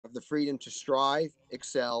have the freedom to strive,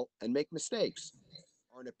 excel, and make mistakes,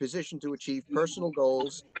 are in a position to achieve personal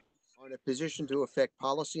goals, are in a position to affect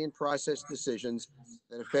policy and process decisions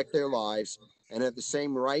that affect their lives, and have the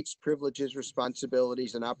same rights, privileges,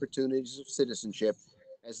 responsibilities, and opportunities of citizenship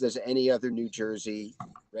as does any other New Jersey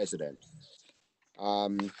resident.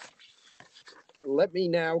 Um, Let me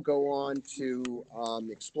now go on to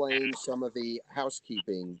explain some of the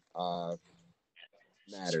housekeeping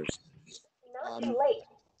matters. Um,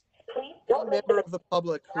 any member of the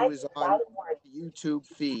public who is on the YouTube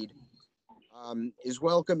feed is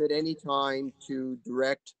welcome at any time to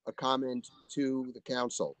direct a comment to the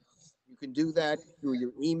council. You can do that through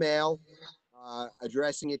your email,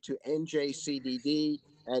 addressing it to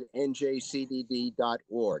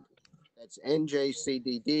njcdd@njcdd.org. That's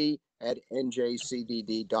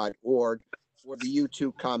njcdd@njcdd.org for the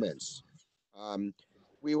YouTube comments. Um,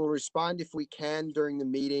 we will respond if we can during the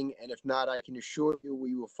meeting, and if not, I can assure you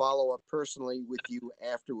we will follow up personally with you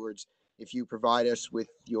afterwards if you provide us with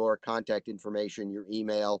your contact information. Your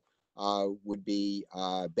email would be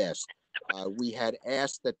best. We had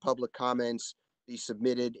asked that public comments be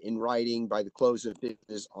submitted in writing by the close of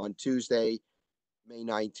business on Tuesday, May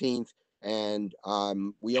 19th, and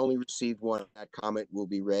we only received one. That comment will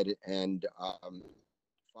be read and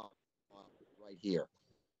right here.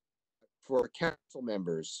 For council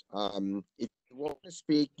members, if you want to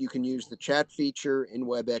speak, you can use the chat feature in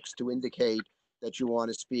WebEx to indicate that you want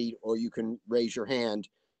to speak, or you can raise your hand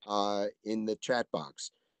in the chat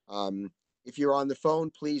box. If you're on the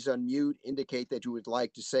phone, please unmute, indicate that you would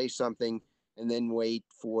like to say something, and then wait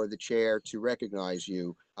for the chair to recognize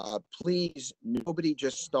you. Please, nobody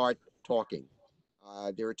just start talking.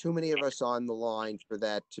 There are too many of us on the line for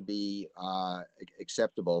that to be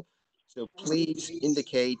acceptable. So please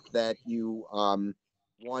indicate that you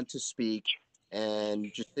want to speak,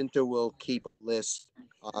 and Jacinta will keep a list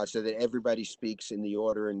so that everybody speaks in the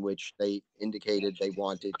order in which they indicated they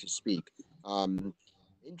wanted to speak.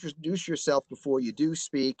 Introduce yourself before you do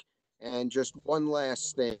speak. And just one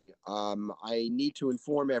last thing, I need to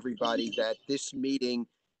inform everybody that this meeting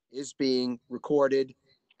is being recorded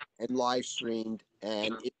and live streamed,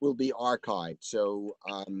 and it will be archived. So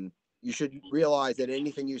you should realize that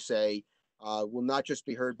anything you say will not just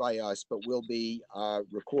be heard by us, but will be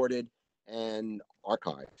recorded and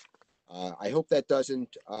archived. I hope that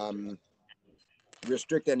doesn't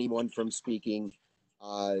restrict anyone from speaking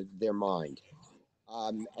their mind.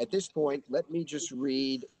 At this point, let me just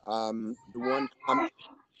read the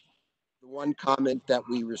one comment that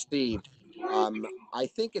we received. I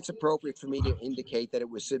think it's appropriate for me to indicate that it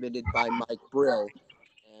was submitted by Mike Brill.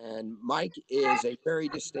 And Mike is a very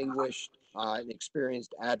distinguished and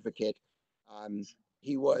experienced advocate.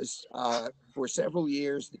 He was, for several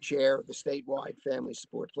years, the chair of the statewide Family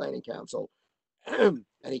Support Planning Council, and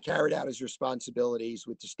he carried out his responsibilities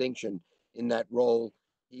with distinction in that role.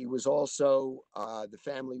 He was also the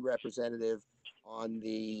family representative on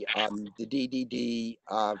the DDD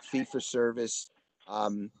fee-for-service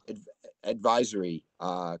advisory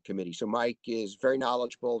committee. So Mike is very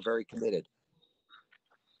knowledgeable, very committed.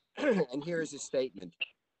 And here is his statement.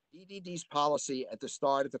 DDD's policy at the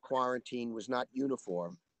start of the quarantine was not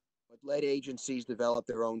uniform, but led agencies develop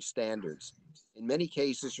their own standards, in many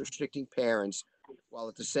cases restricting parents, while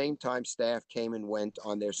at the same time staff came and went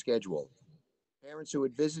on their schedule. Parents who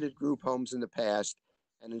had visited group homes in the past,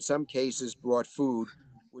 and in some cases brought food,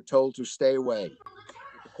 were told to stay away.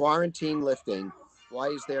 With the quarantine lifting, why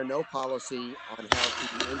is there no policy on how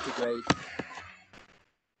to integrate?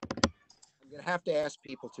 I'm going to have to ask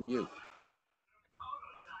people to mute.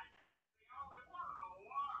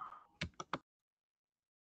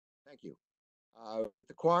 Thank you.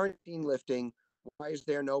 The quarantine lifting, why is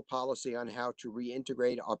there no policy on how to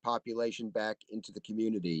reintegrate our population back into the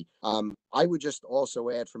community? I would just also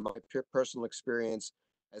add, from my personal experience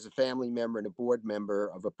as a family member and a board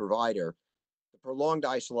member of a provider, the prolonged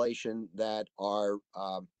isolation that our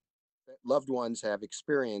loved ones have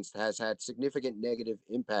experienced has had significant negative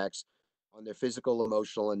impacts on their physical,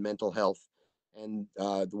 emotional, and mental health, and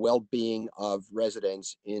the well-being of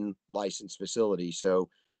residents in licensed facilities. So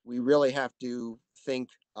we really have to think,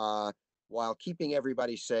 while keeping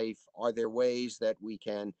everybody safe, are there ways that we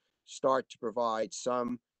can start to provide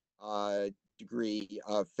some degree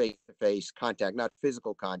of face-to-face contact, not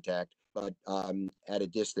physical contact, but at a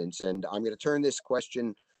distance? And I'm going to turn this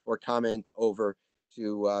question or comment over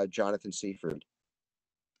to Jonathan Seaford.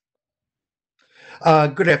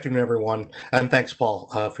 Good afternoon, everyone, and thanks, Paul,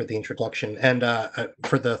 for the introduction and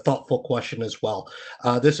for the thoughtful question as well.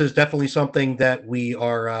 This is definitely something that we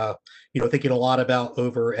are thinking a lot about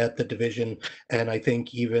over at the division, and I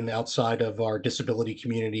think even outside of our disability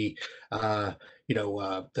community, the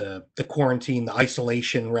quarantine, the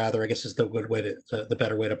isolation, rather, I guess is the good way the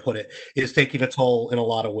better way to put it, is taking a toll in a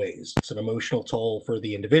lot of ways. It's an emotional toll for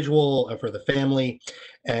the individual, for the family,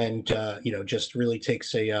 and just really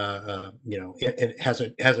takes it has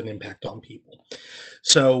an impact on people.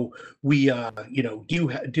 So we,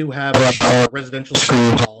 do have a residential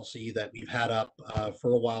screening policy that we've had up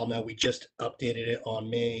for a while now. We just updated it on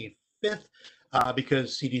May 5th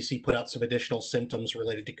because CDC put out some additional symptoms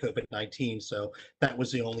related to COVID-19. So that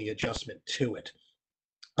was the only adjustment to it.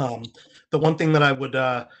 The one thing that I would,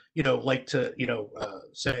 like to,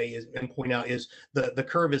 say and point out is the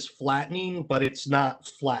curve is flattening, but it's not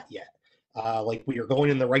flat yet. Like we are going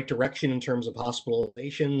in the right direction in terms of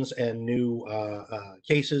hospitalizations and new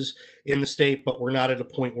cases in the state, but we're not at a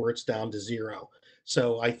point where it's down to zero.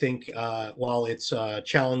 So I think while it's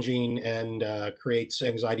challenging and creates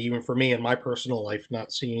anxiety even for me in my personal life,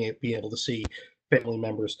 not seeing it, being able to see family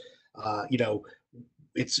members,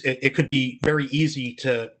 it could be very easy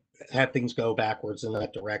to have things go backwards in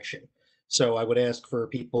that direction. So I would ask for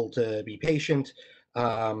people to be patient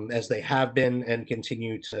as they have been and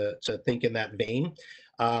continue to think in that vein.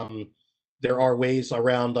 There are ways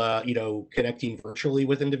around, connecting virtually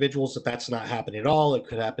with individuals. If that's not happening at all, it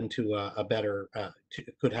could happen to a better,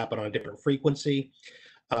 it could happen on a different frequency.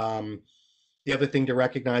 The other thing to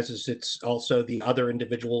recognize is it's also the other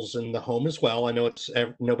individuals in the home as well. I know it's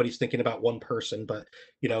nobody's thinking about one person, but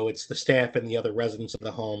it's the staff and the other residents of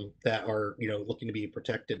the home that are looking to be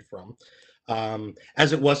protected from.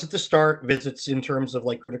 As it was at the start, visits in terms of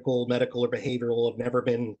like critical medical or behavioral have never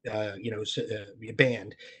been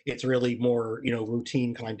banned. It's really more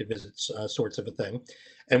routine kind of visits, sorts of a thing.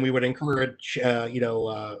 And we would encourage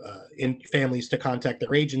in families to contact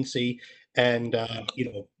their agency and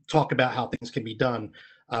talk about how things can be done.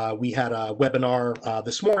 We had a webinar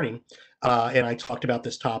this morning, and I talked about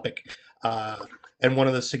this topic. And one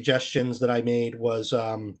of the suggestions that I made was,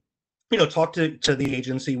 talk to the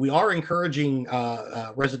agency. We are encouraging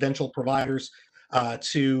residential providers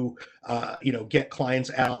to, get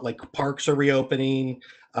clients out. Like parks are reopening.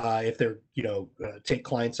 If they're, take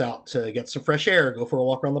clients out to get some fresh air, go for a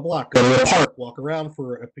walk around the block, go to a park, walk around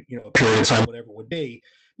for a period of time, whatever it would be,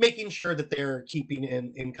 making sure that they're keeping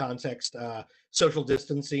in context social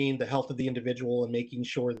distancing, the health of the individual, and making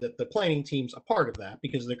sure that the planning team's a part of that,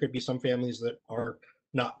 because there could be some families that are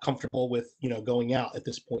not comfortable with going out at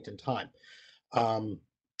this point in time. And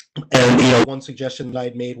one suggestion that I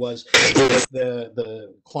had made was if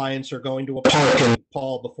the clients are going to a park, and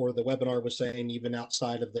Paul before the webinar was saying even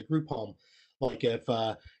outside of the group home, like if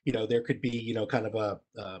there could be kind of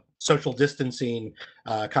a social distancing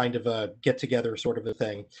kind of a get together sort of a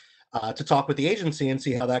thing. To talk with the agency and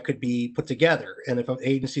see how that could be put together. And if an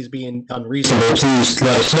agency is being unreasonable, please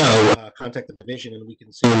let us know. Contact the division and we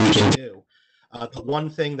can see what we can do. The one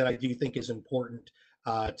thing that I do think is important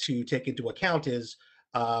to take into account is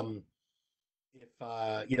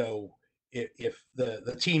if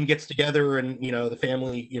the team gets together and the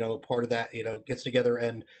family part of that gets together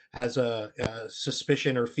and has a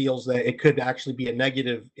suspicion or feels that it could actually be a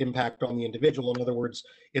negative impact on the individual. In other words,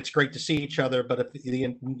 it's great to see each other, but if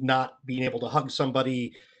the not being able to hug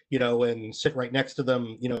somebody and sit right next to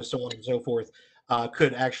them, so on and so forth,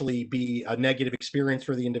 could actually be a negative experience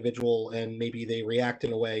for the individual, and maybe they react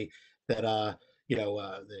in a way that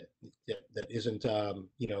that isn't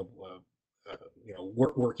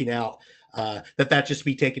working out, that just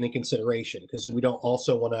be taken in consideration, because we don't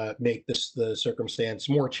also want to make the circumstance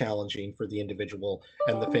more challenging for the individual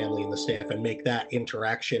and the family and the staff, and make that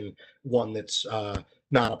interaction one that's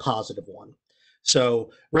not a positive one. So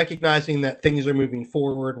recognizing that things are moving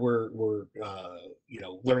forward, we're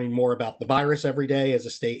learning more about the virus every day as a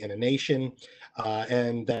state and a nation,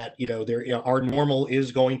 and that our normal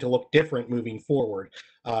is going to look different moving forward.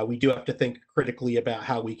 We do have to think critically about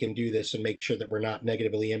how we can do this and make sure that we're not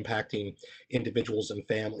negatively impacting individuals and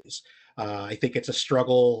families. I think it's a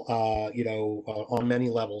struggle, on many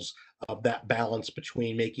levels, of that balance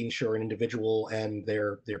between making sure an individual and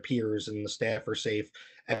their peers and the staff are safe,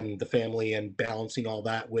 and the family, and balancing all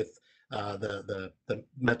that with the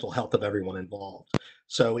mental health of everyone involved.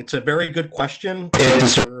 So it's a very good question. It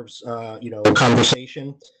deserves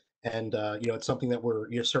conversation. And it's something that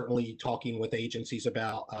we're certainly talking with agencies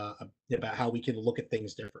about how we can look at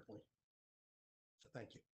things differently. So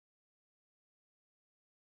thank you.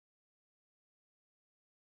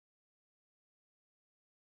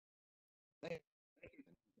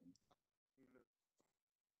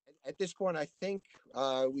 At this point, I think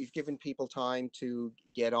we've given people time to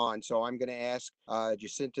get on, so I'm going to ask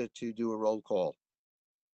Jacinta to do a roll call.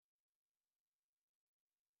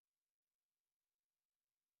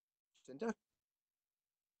 Jacinta?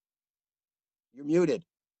 You're muted.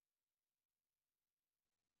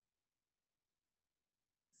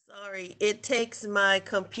 Sorry, it takes my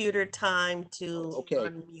computer time to Okay.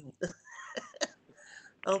 unmute.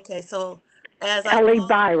 Okay, so as Ellie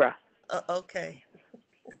Byra okay.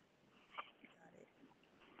 Got it.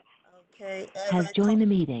 Okay, has joined the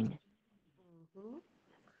meeting.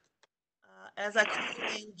 As I call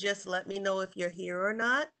your name, just let me know if you're here or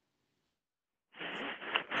not.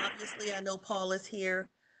 Obviously, I know Paul is here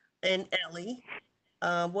and Ellie.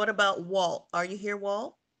 What about Walt? Are you here,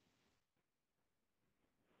 Walt?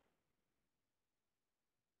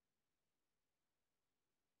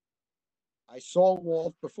 I saw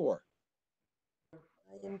Walt before.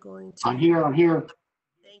 I am going to. I'm here.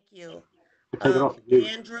 Thank you. Take it off the mute.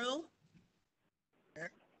 Andrew?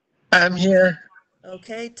 I'm here.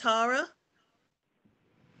 Okay, Tara?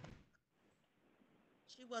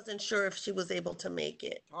 She wasn't sure if she was able to make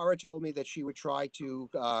it. Tara told me that she would try to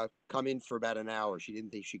come in for about an hour. She didn't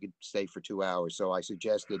think she could stay for 2 hours, so I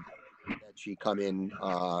suggested that she come in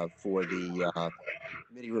for the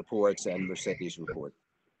committee reports and Mercedes report.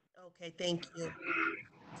 Okay, thank you.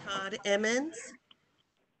 Todd Emmons?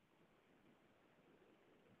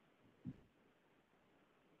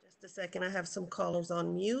 Just a second, I have some callers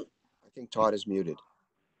on mute. I think Todd is muted.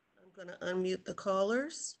 I'm going to unmute the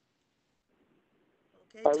callers.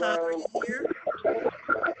 Okay, Todd, are you here? Okay,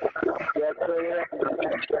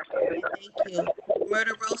 thank you.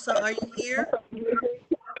 Murder Rosa, are you here?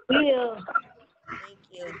 Yeah. Thank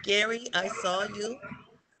you. Gary, I saw you.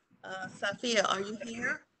 Safia, are you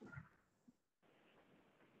here?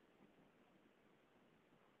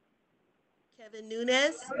 Kevin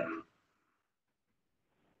Nunez?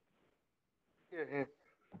 Here.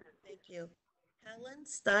 Thank you. Helen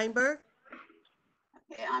Steinberg?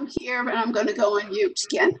 Okay, I'm here, but I'm going to go on mute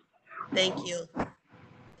again. Thank you.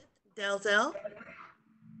 Dalzell?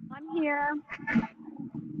 I'm here.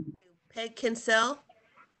 Peg Kinsell?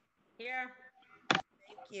 Here. Thank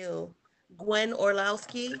you. Gwen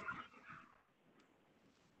Orlowski?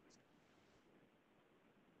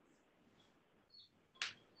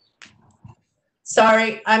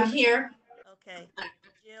 Sorry, I'm here. Okay.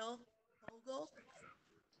 Jill Fogel?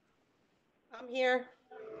 I'm here.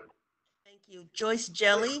 Thank you. Joyce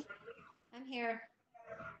Jelly? I'm here.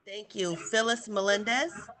 Thank you. Phyllis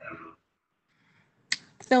Melendez?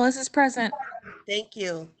 Phyllis is present. Thank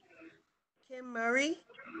you. Kim Murray?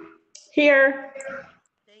 Here.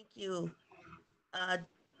 Thank you.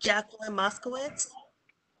 Jacqueline Moskowitz?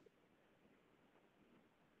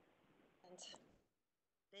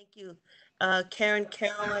 Thank you. Karen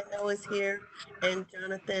Carroll, I know, is here, and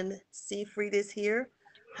Jonathan Seafried is here.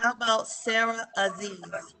 How about Sarah Aziz?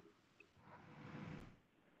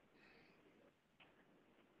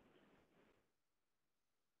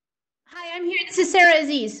 Hi, I'm here. This is Sarah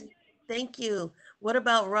Aziz. Thank you. What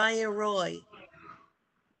about Ryan Roy?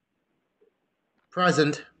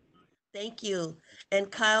 Present. Thank you. And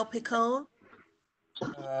Kyle Picone?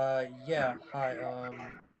 Yeah. Hi.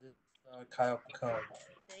 This is Kyle Picone.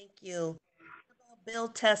 Thank you. What about Bill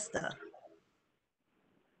Testa?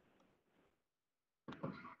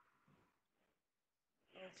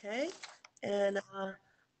 Okay. And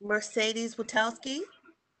Mercedes Witowski?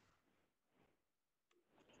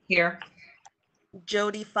 Here.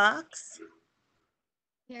 Jody Fox?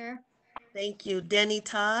 Here. Thank you. Denny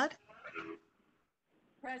Todd?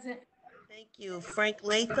 Present. Thank you. Frank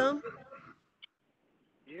Latham?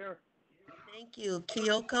 Here. Thank you.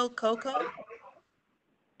 Kyoko Coco?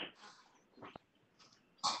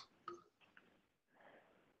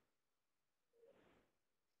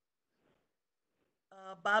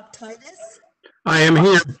 Bob Titus? I am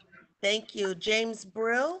here. Thank you. James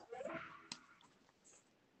Brill?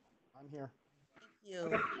 I'm here.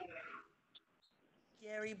 Thank you.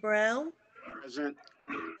 Gary Brown? Present.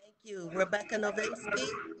 Thank you. Rebecca Novinsky?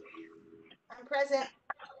 I'm present.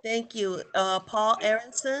 Thank you. Paul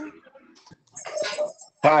Aronson?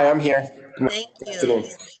 Hi, I'm here. Thank you.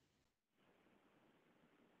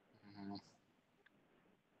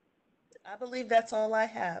 I believe that's all I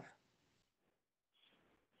have.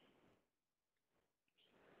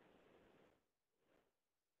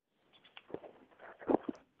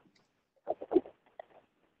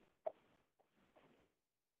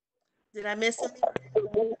 Did I miss anything?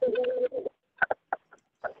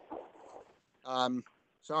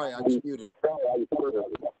 Sorry, I was muted.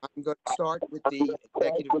 I'm going to start with the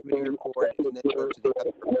executive committee report and then go to the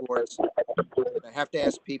other reports. I have to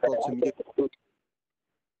ask people to mute.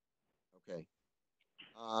 Okay.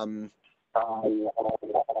 I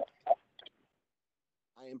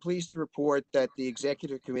am pleased to report that the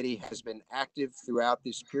executive committee has been active throughout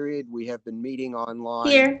this period. We have been meeting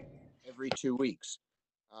online Here. every 2 weeks.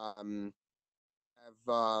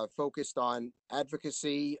 Have focused on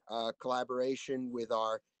advocacy, collaboration with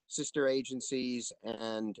our sister agencies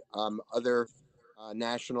and other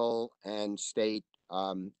national and state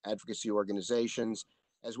advocacy organizations,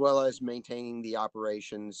 as well as maintaining the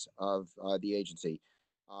operations of the agency.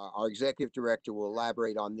 Our executive director will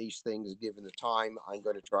elaborate on these things given the time. I'm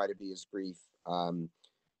going to try to be as brief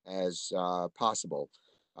as possible.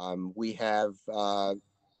 We have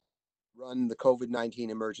run the COVID-19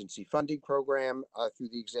 emergency funding program through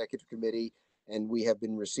the executive committee, and we have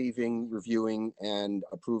been receiving, reviewing, and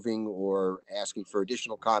approving or asking for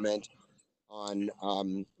additional comment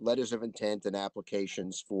on letters of intent and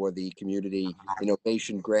applications for the Community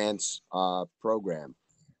Innovation Grants program.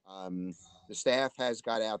 The staff has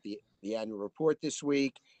got out the annual report this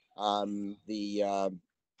week, the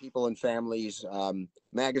People and Families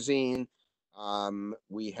magazine.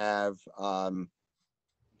 We have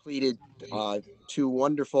completed 2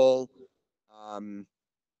 wonderful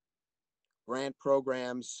grant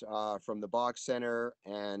programs from the Bach Center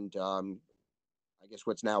and I guess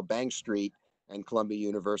what's now Bank Street and Columbia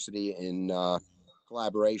University in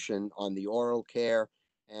collaboration on the oral care.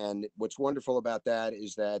 And what's wonderful about that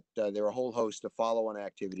is that there are a whole host of follow-on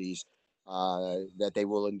activities that they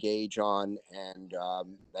will engage on, and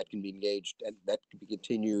that can be engaged and that can be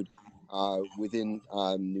continued within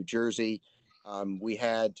New Jersey. We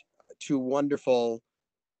had 2 wonderful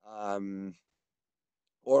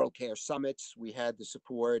oral care summits. We had the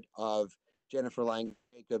support of Jennifer Lang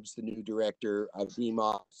Jacobs, the new director of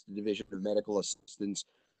DMOS, the Division of Medical Assistance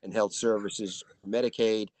and Health Services for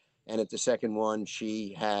Medicaid. And at the second one,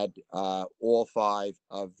 she had all 5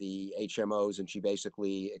 of the HMOs, and she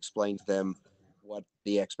basically explained to them what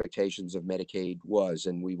the expectations of Medicaid was.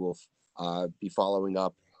 And we will be following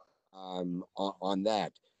up on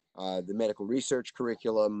that. The medical research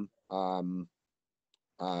curriculum,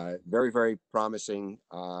 very, very promising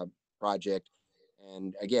project.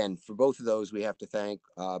 And again, for both of those, we have to thank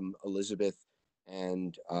Elizabeth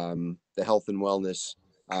and the Health and Wellness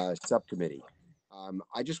Subcommittee.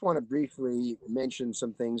 I just want to briefly mention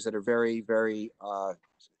some things that are very, very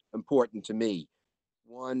important to me.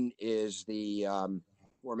 One is the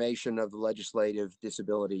formation of the Legislative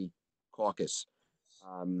Disability Caucus.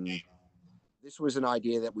 This was an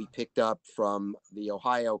idea that we picked up from the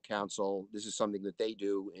Ohio Council. This is something that they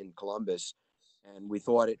do in Columbus, and we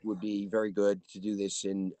thought it would be very good to do this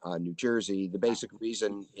in New Jersey. The basic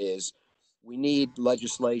reason is we need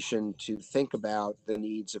legislation to think about the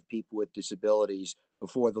needs of people with disabilities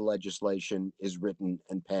before the legislation is written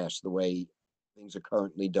and passed the way things are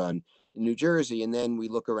currently done in New Jersey. And then we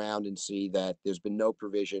look around and see that there's been no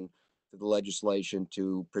provision for the legislation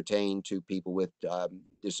to pertain to people with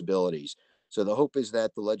disabilities. So the hope is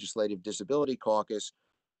that the Legislative Disability Caucus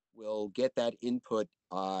will get that input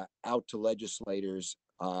out to legislators,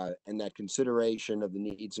 and that consideration of the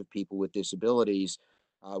needs of people with disabilities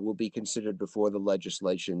will be considered before the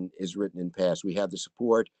legislation is written and passed. We have the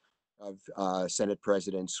support of Senate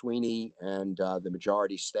President Sweeney and the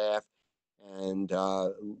majority staff, and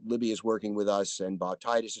Libby is working with us, and Bob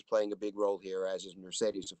Titus is playing a big role here, as is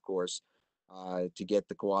Mercedes, of course, to get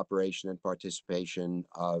the cooperation and participation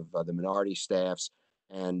of the minority staffs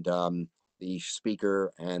and the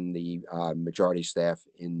speaker and the majority staff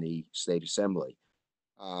in the state assembly.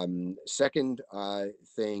 Second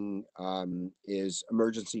thing is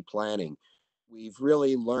emergency planning. We've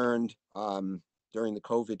really learned during the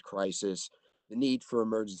COVID crisis the need for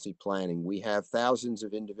emergency planning. We have thousands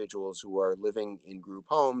of individuals who are living in group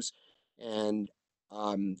homes, and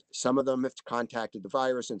some of them have contacted the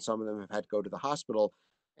virus and some of them have had to go to the hospital.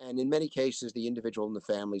 And in many cases, the individual and the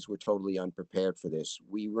families were totally unprepared for this.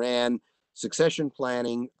 We ran succession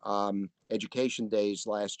planning education days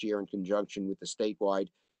last year in conjunction with the statewide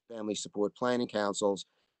family support planning councils,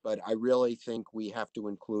 but I really think we have to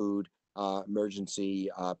include emergency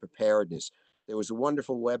preparedness. There was a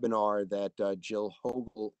wonderful webinar that Jill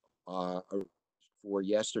Hogle for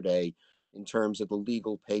yesterday in terms of the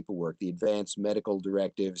legal paperwork, the advanced medical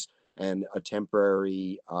directives, and a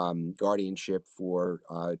temporary guardianship for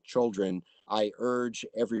children. I urge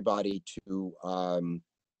everybody to,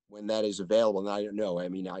 when that is available, and I don't know, I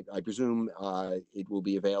mean, I presume it will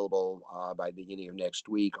be available by the beginning of next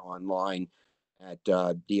week online at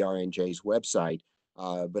DRNJ's website.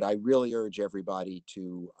 But I really urge everybody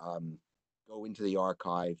to go into the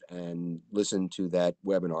archive and listen to that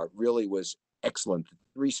webinar. It really was excellent. The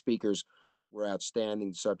three speakers were outstanding.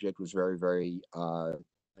 The subject was very, very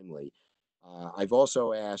timely. I've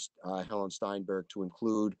also asked Helen Steinberg to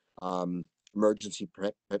include emergency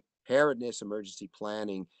preparedness, emergency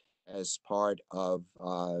planning as part of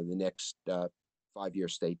the next 5-year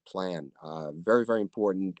state plan. Very, very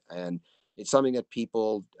important. And it's something that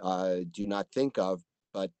people do not think of,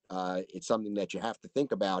 but it's something that you have to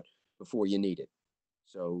think about before you need it.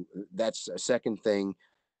 So that's a second thing.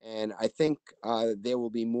 And I think there will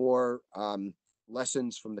be more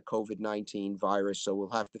lessons from the COVID-19 virus. So we'll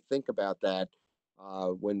have to think about that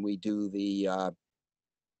when we do the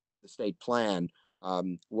state plan.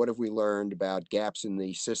 What have we learned about gaps in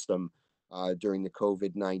the system during the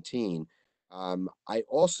COVID-19? I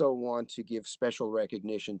also want to give special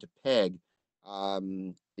recognition to PEG.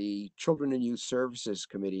 The Children and Youth Services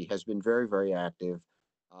Committee has been very, very active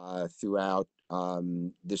throughout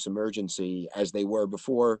this emergency, as they were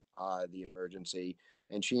before the emergency.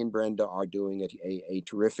 And she and Brenda are doing a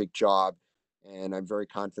terrific job. And I'm very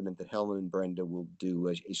confident that Helen and Brenda will do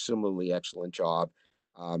a similarly excellent job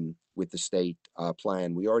with the state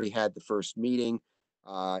plan. We already had the first meeting,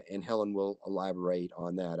 and Helen will elaborate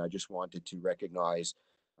on that. I just wanted to recognize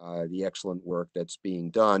the excellent work that's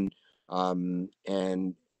being done.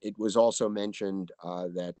 And it was also mentioned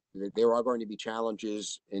that there are going to be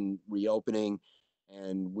challenges in reopening,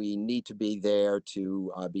 and we need to be there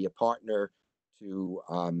to be a partner to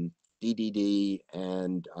DDD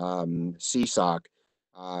and CSOC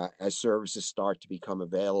as services start to become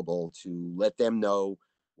available, to let them know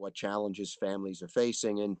what challenges families are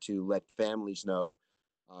facing and to let families know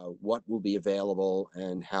what will be available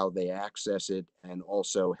and how they access it, and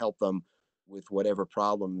also help them with whatever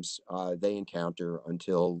problems they encounter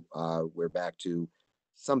until we're back to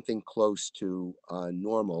something close to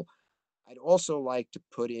normal. I'd also like to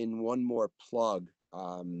put in one more plug.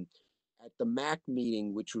 At the MAC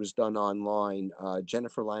meeting, which was done online,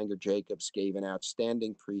 Jennifer Langer Jacobs gave an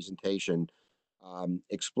outstanding presentation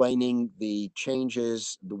explaining the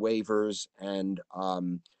changes, the waivers, and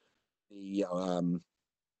the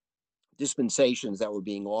dispensations that were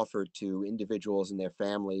being offered to individuals and their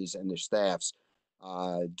families and their staffs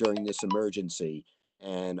during this emergency.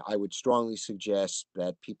 And I would strongly suggest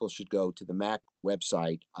that people should go to the MAC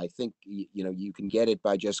website. I think you can get it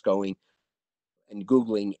by just going and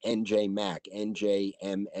Googling NJMAC,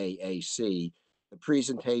 NJMAAC. The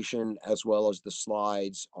presentation as well as the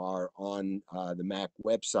slides are on the MAC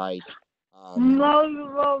website.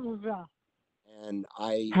 And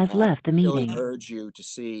I Has left the really meeting. urge you to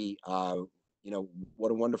see, what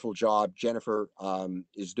a wonderful job Jennifer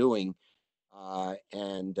is doing,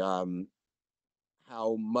 and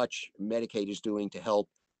how much Medicaid is doing to help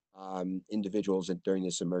individuals during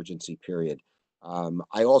this emergency period.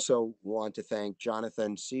 I also want to thank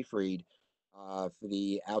Jonathan Seafried for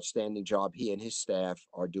the outstanding job he and his staff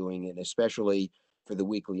are doing, and especially for the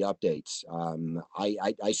weekly updates.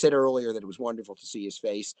 I said earlier that it was wonderful to see his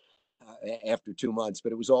face after 2 months,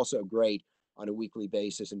 but it was also great on a weekly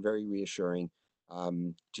basis and very reassuring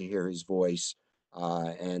to hear his voice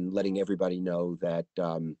and letting everybody know that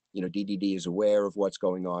DDD is aware of what's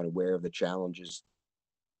going on, aware of the challenges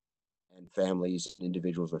and families and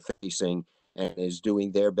individuals are facing, and is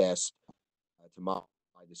doing their best to modify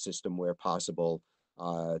the system where possible,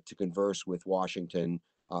 to converse with Washington,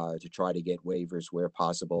 to try to get waivers where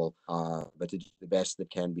possible, but to do the best that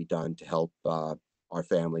can be done to help our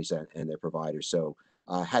families and their providers. So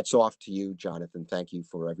hats off to you, Jonathan. Thank you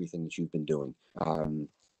for everything that you've been doing.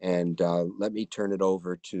 And let me turn it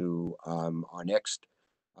over to our next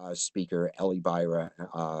speaker, Ellie Byra,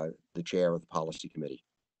 the chair of the policy committee.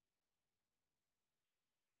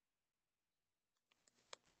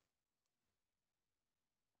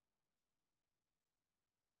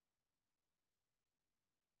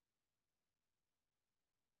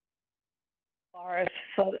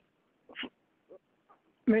 So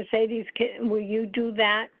Mercedes, will you do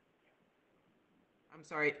that? I'm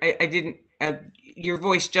sorry, I didn't, your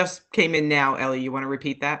voice just came in now, Ellie. You want to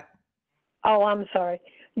repeat that? Oh, I'm sorry.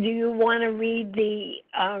 Do you want to read the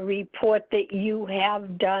report that you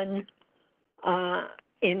have done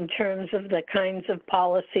in terms of the kinds of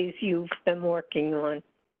policies you've been working on?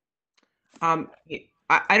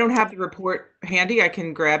 I don't have the report handy. I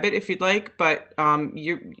can grab it if you'd like, but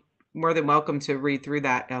you're more than welcome to read through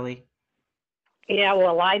that, Ellie. Yeah,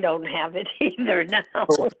 well, I don't have it either now.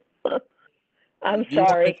 I'm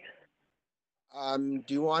sorry. Do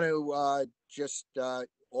you want to just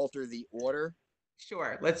alter the order?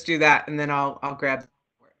 Sure, let's do that, and then I'll grab.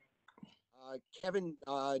 Kevin,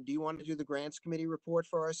 do you want to do the grants committee report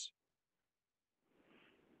for us?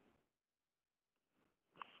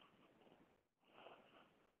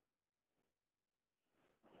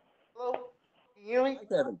 Hello? Can you hear me? Hi,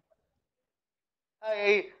 Kevin.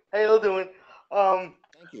 Hi, how you doing?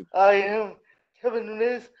 Thank you. I am Kevin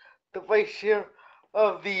Nunes, the vice chair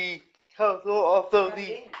of the council, also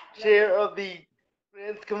the chair of the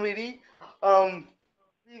grants committee.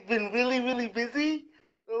 We've been really busy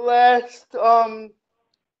the last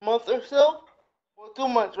month or so. Well, 2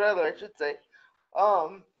 months rather, I should say.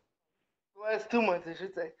 Um, the last 2 months, I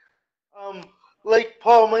should say. Um, like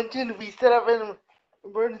Paul mentioned, we set up an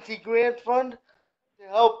emergency grant fund to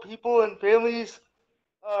help people and families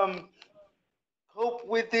um, cope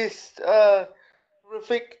with this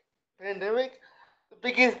horrific pandemic. The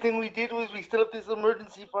biggest thing we did was we set up this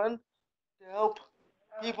emergency fund to help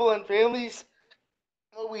people and families.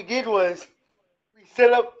 What we did was we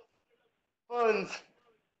set up funds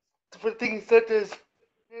for things such as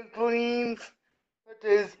trampolines, such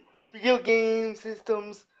as video game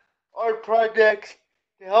systems, art projects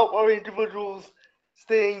to help our individuals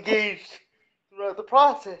stay engaged throughout the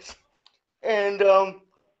process. And the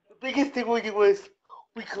biggest thing we did was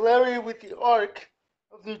we collaborated with the ARC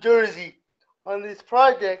of New Jersey on this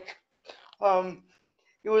project. Um,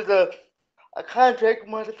 it was a contract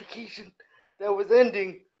modification that was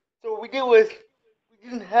ending. So what we did was we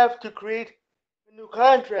didn't have to create a new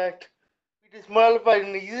contract. We just modified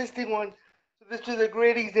an existing one. So this was a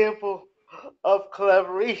great example of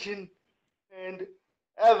collaboration and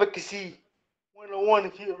advocacy 101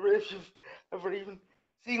 if you've ever even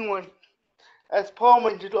seen one. As Paul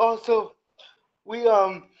mentioned also, we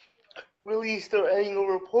released our annual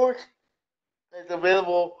report. It's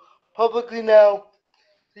available publicly now,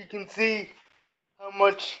 so you can see how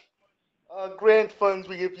much grant funds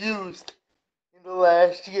we have used in the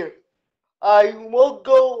last year. I won't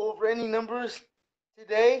go over any numbers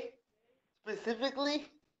today specifically,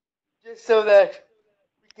 just so that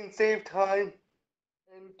we can save time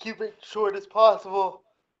and keep it short as possible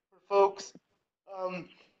for folks. Um,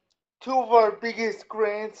 Two of our biggest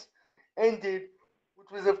grants ended, which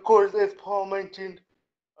was, of course, as Paul mentioned,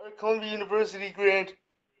 our Columbia University grant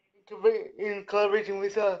in collaboration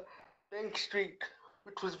with Bank Street,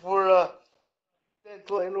 which was for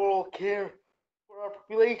dental and oral care for our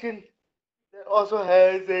population. That also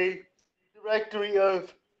has a directory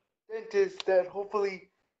of dentists that hopefully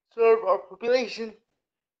serve our population,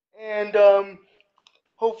 and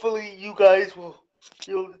hopefully you guys will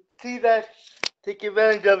you'll see that, take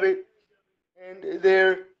advantage of it, and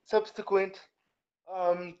their subsequent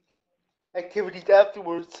um, activities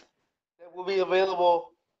afterwards that will be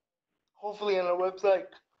available hopefully on our website.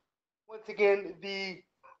 Once again, the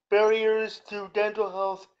barriers to dental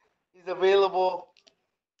health is available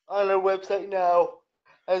on our website now,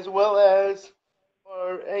 as well as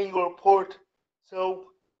our annual report. So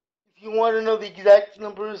if you want to know the exact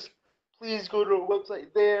numbers, please go to our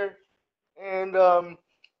website there and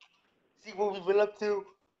see what we've been up to.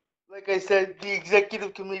 Like I said, the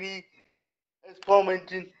executive committee, as Paul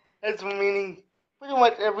mentioned, has been meeting pretty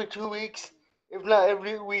much every 2 weeks, if not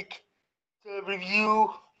every week, to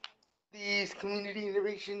review these community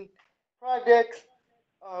innovation projects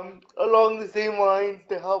along the same lines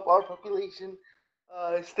to help our population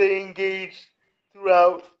stay engaged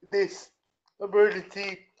throughout this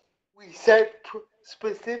emergency. We set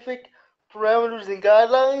specific parameters and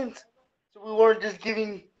guidelines, so we weren't just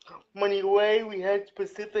giving money away. We had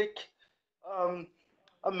specific um,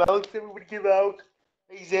 amounts that we would give out.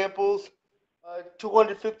 Examples: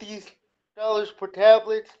 $250 per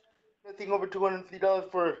tablet, nothing over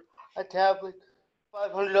 $250 for a tablet,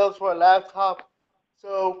 $500 for a laptop.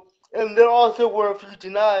 So, and there also were a few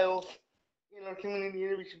denials in our community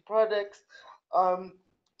innovation projects. Um,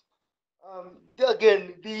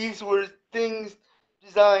 again, these were things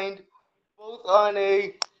designed both on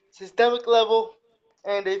a systemic level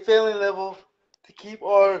and a family level to keep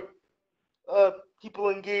our uh, people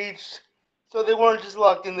engaged, so they weren't just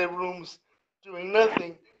locked in their rooms doing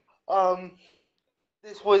nothing. Um,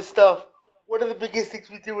 this was stuff. One of the biggest things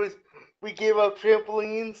we did was we gave out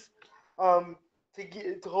trampolines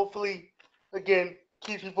to hopefully again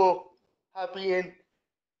keep people happy and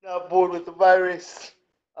not bored with the virus.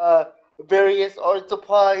 Uh, Various art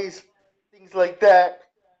supplies, things like that.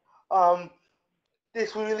 Um,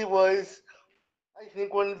 this really was, I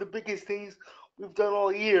think, one of the biggest things we've done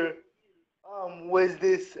all year. Was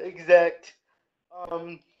this exact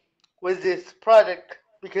um, was this project,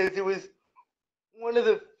 because it was one of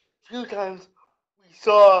the few times we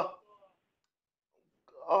saw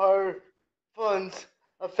our funds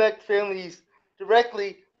affect families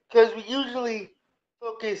directly, because we usually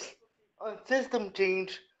focus on system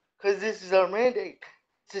change because this is our mandate,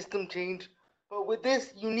 system change. But with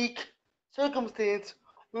this unique circumstance,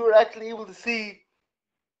 we were actually able to see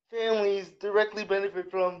families directly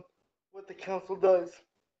benefit from what the council does.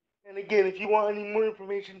 And again, if you want any more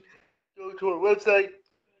information, go to our website,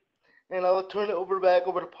 and I'll turn it back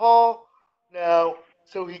over to Paul now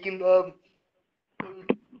so he can go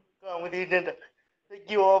on with the agenda. Thank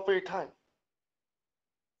you all for your time.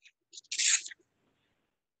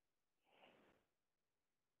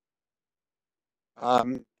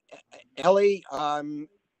 Ellie, do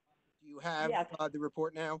you have Yes. the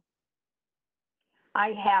report now?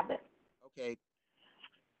 I have it. Okay.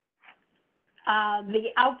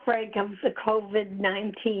 The outbreak of the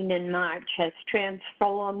COVID-19 in March has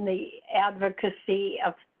transformed the advocacy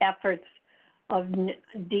of efforts of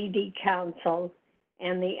DD Council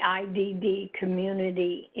and the IDD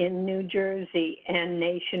community in New Jersey and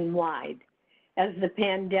nationwide. As the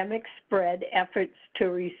pandemic spread, efforts to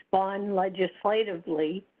respond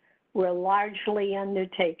legislatively were largely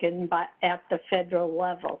undertaken at the federal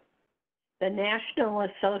level. The National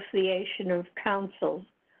Association of Councils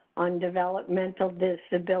on Developmental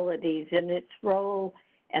Disabilities, in its role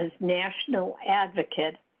as national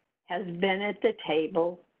advocate, has been at the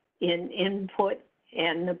table in input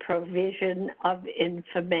and the provision of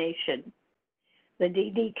information. The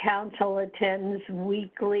DD Council attends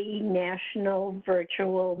weekly national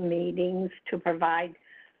virtual meetings to provide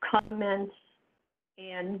comments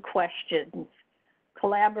and questions.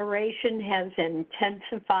 Collaboration has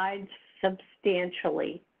intensified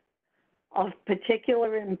substantially. Of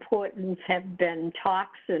particular importance have been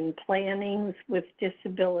talks and plannings with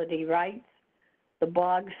disability rights, the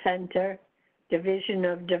Bog Center, Division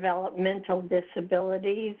of Developmental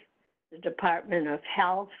Disabilities, the Department of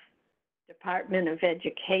Health, Department of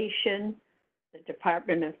Education, the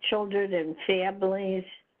Department of Children and Families,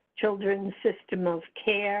 Children's System of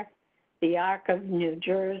Care, the ARC of New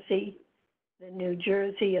Jersey, the New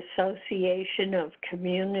Jersey Association of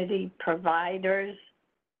Community Providers,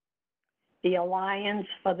 the Alliance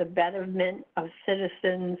for the Betterment of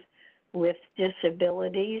Citizens with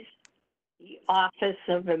Disabilities, the Office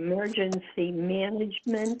of Emergency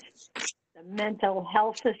Management, the Mental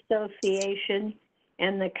Health Association,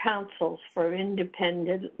 and the Councils for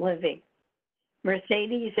Independent Living.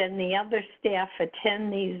 Mercedes and the other staff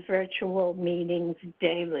attend these virtual meetings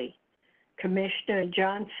daily. Commissioner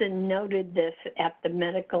Johnson noted this at the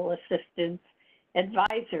Medical Assistance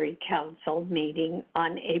Advisory Council meeting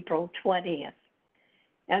on April 20th.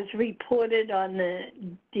 As reported on the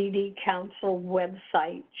DD Council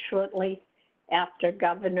website shortly after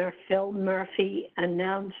Governor Phil Murphy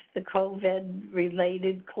announced the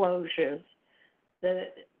COVID-related closures, the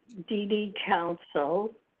DD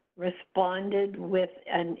Council responded with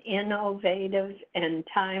an innovative and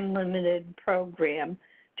time-limited program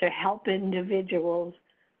to help individuals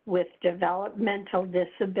with developmental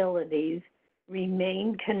disabilities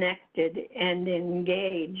remain connected and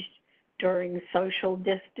engaged during social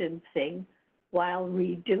distancing while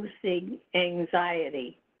reducing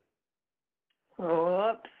anxiety.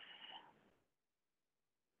 Oops.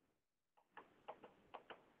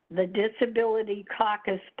 The Disability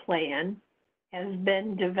Caucus Plan has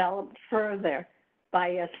been developed further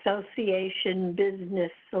by Association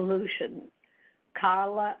Business Solutions.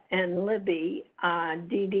 Carla and Libby are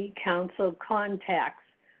DD Council contacts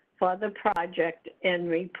for the project and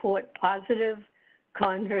report positive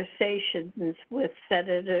conversations with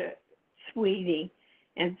Senator Sweeney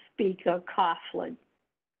and Speaker Coughlin.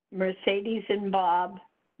 Mercedes and Bob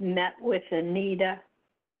met with Anita.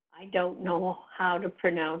 I don't know how to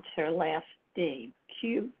pronounce her last name.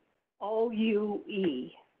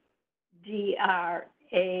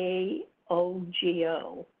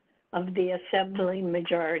 Ouedraogo of the Assembly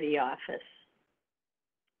Majority Office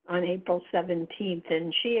on April 17th,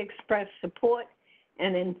 and she expressed support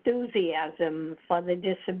and enthusiasm for the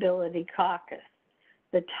Disability Caucus.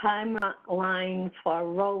 The timeline for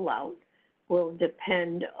rollout will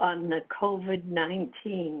depend on the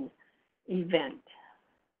COVID-19 event.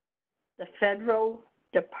 The Federal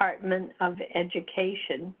Department of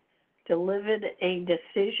Education delivered a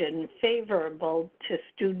decision favorable to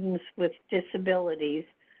students with disabilities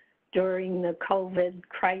during the COVID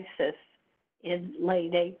crisis in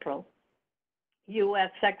late April.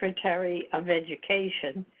 U.S. Secretary of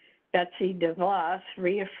Education Betsy DeVos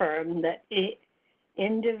reaffirmed that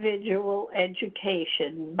individual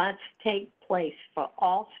education must take place for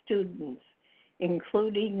all students,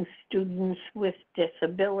 including students with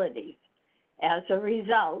disabilities. As a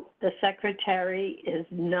result, the Secretary is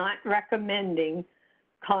not recommending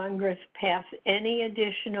Congress pass any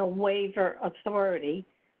additional waiver authority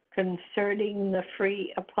concerning the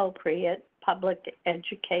free appropriate public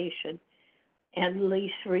education and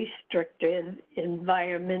least restrictive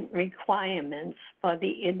environment requirements for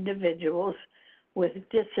the Individuals with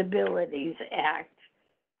Disabilities Act,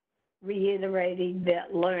 reiterating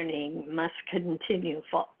that learning must continue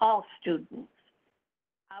for all students.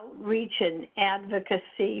 Outreach and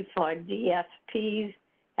advocacy for DSPs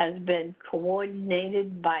has been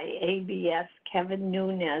coordinated by ABS. Kevin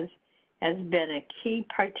Nunes has been a key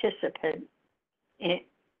participant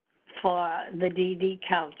for the DD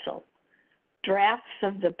Council. Drafts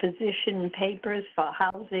of the position papers for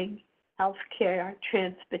housing, healthcare,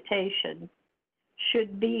 transportation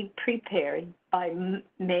should be prepared by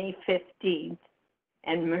May 15th,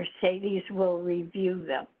 and Mercedes will review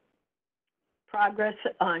them. Progress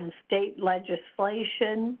on state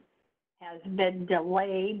legislation has been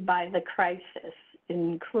delayed by the crisis,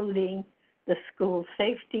 including the school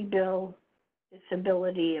safety bill,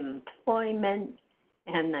 disability employment,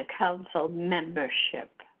 and the council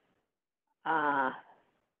membership. I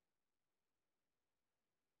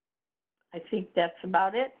think that's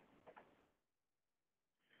about it.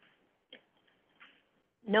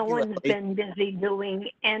 No one's been busy doing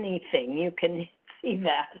anything. You can see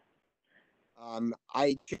that.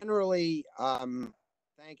 I generally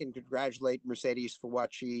thank and congratulate Mercedes for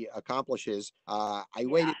what she accomplishes. I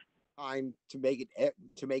waited time to make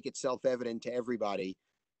it self-evident to everybody.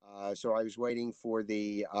 So I was waiting for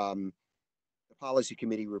the policy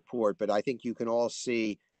committee report, but I think you can all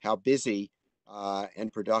see how busy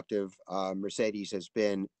and productive Mercedes has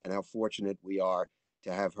been, and how fortunate we are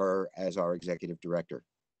to have her as our executive director.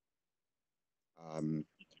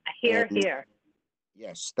 Here, here.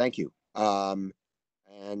 Yes, thank you. I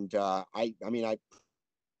mean,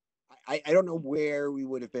 I don't know where we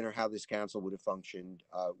would have been or how this council would have functioned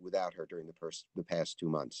without her during the past 2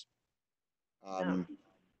 months. No.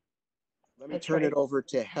 Let me That's turn right. it over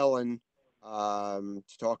to Helen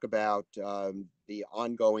to talk about the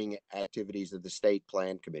ongoing activities of the State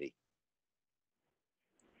Plan Committee.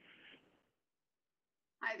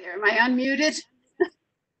 Hi there, am I unmuted?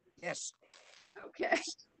 Yes. Okay,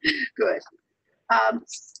 good.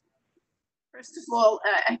 First of all,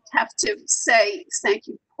 I have to say thank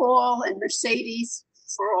you, Paul and Mercedes,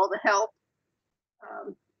 for all the help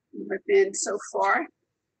you've been so far.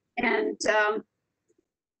 And a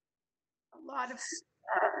lot of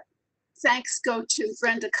thanks go to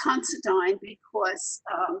Brenda Considine, because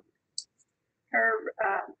her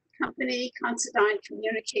company, Considine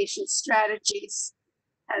Communication Strategies,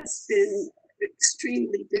 has been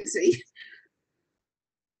extremely busy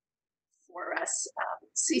for us.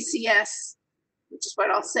 CCS, which is what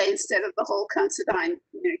I'll say instead of the whole Considine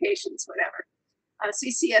Communications, whatever.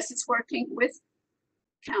 CCS is working with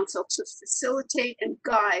council to facilitate and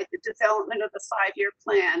guide the development of the 5-year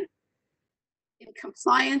plan in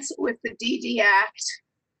compliance with the DD Act.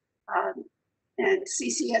 And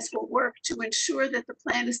CCS will work to ensure that the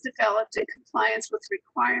plan is developed in compliance with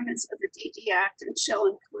requirements of the DD Act and shall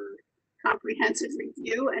include comprehensive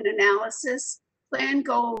review and analysis, plan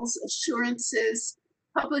goals, assurances,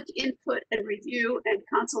 public input and review, and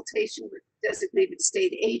consultation with designated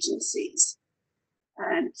state agencies.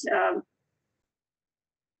 And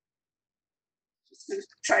just going to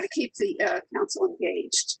try to keep the council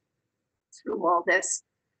engaged through all this.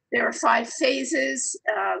 There are 5 phases,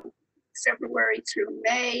 February through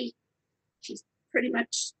May. She's pretty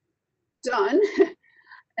much done.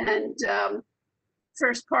 And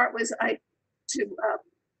first part was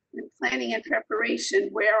in planning and preparation,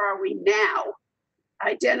 where are we now?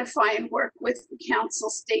 Identify and work with the council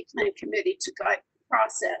state plan committee to guide the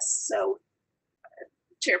process. So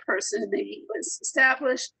chairperson meeting was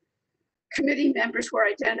established. Committee members were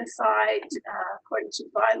identified. According to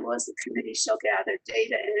bylaws, the committee shall gather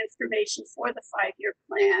data and information for the 5-year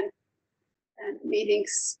plan. And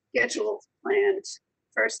meetings scheduled, planned.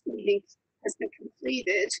 First meeting has been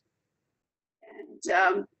completed.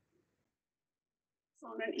 And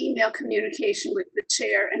phone and email communication with the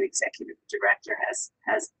chair and executive director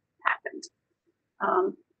has happened.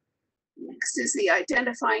 Next is the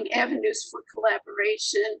identifying avenues for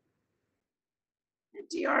collaboration. And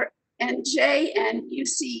DRNJ and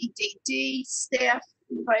UCDD staff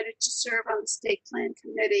invited to serve on the state plan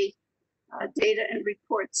committee. Data and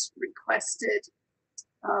reports requested.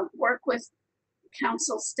 Work with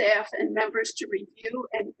council staff and members to review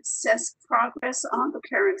and assess progress on the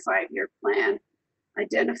current 5-year plan,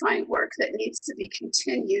 identifying work that needs to be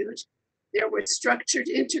continued. There were structured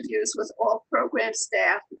interviews with all program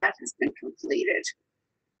staff that has been completed.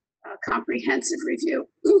 Comprehensive review,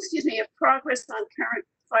 of progress on current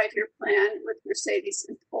 5-year plan with Mercedes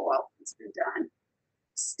and Paul has been done.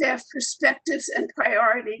 Staff perspectives and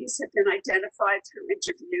priorities have been identified through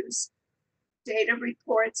interviews. data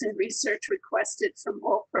reports and research requested from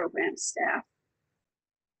all program staff,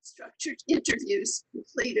 structured interviews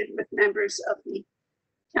completed with members of the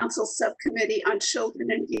Council Subcommittee on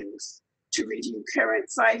Children and Youth to review current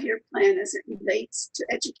 5-year plan as it relates to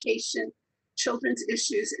education, children's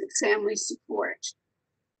issues, and family support.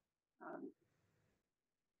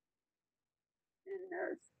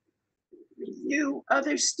 Review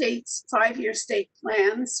other states' 5-year state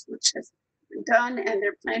plans, which have been done, and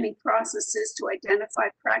their planning processes to identify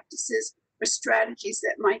practices or strategies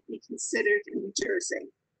that might be considered in New Jersey.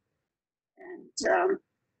 And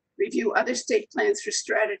review other state plans for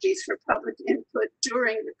strategies for public input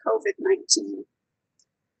during the COVID-19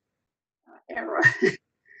 era.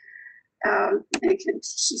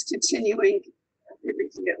 She's continuing the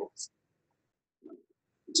review.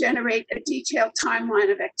 Generate a detailed timeline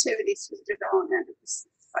of activities for the development of this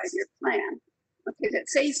 5-year plan. Okay, that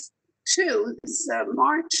phase 2 is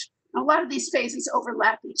March. A lot of these phases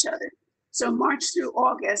overlap each other. So March through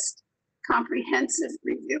August, comprehensive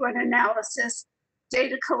review and analysis,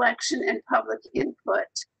 data collection and public input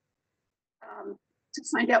to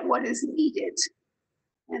find out what is needed.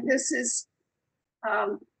 And this is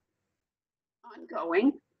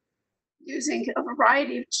ongoing, using a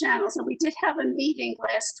variety of channels. And we did have a meeting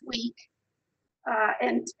last week.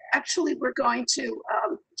 And actually, we're going to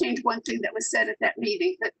change one thing that was said at that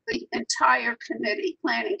meeting, that the entire committee,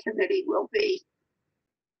 planning committee, will be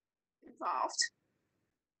involved.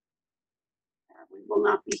 We will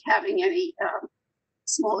not be having any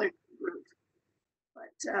smaller group.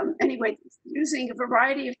 But anyway, using a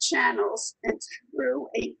variety of channels and through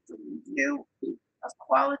a review of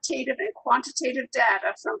qualitative and quantitative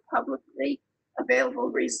data from publicly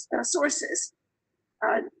available sources,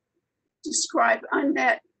 describe I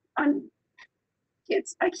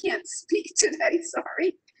can't speak today,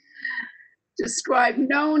 sorry. Describe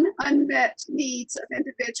known unmet needs of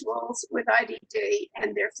individuals with IDD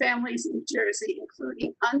and their families in New Jersey,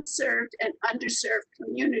 including unserved and underserved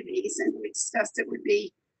communities. And we discussed it would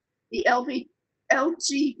be the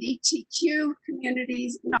LGBTQ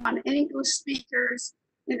communities, non-English speakers,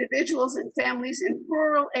 individuals and families in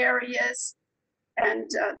rural areas,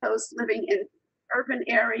 and those living in urban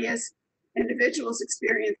areas, individuals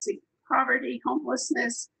experiencing poverty,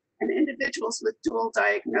 homelessness, and individuals with dual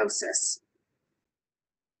diagnosis.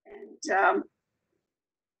 And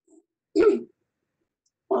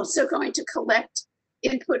also going to collect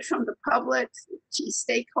input from the public, key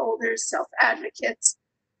stakeholders, self-advocates,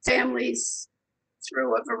 families,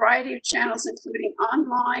 through a variety of channels, including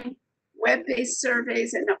online, web-based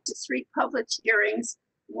surveys, and up to 3 public hearings,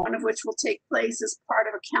 one of which will take place as part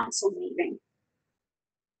of a council meeting.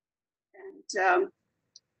 And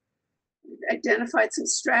we've identified some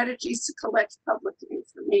strategies to collect public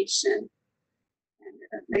information and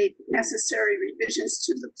made necessary revisions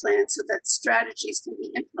to the plan so that strategies can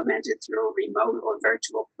be implemented through a remote or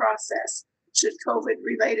virtual process should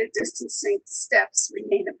COVID-related distancing steps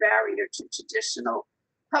remain a barrier to traditional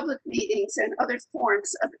public meetings and other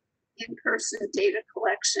forms of in-person data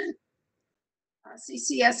collection.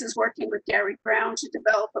 CCS is working with Gary Brown to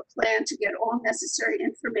develop a plan to get all necessary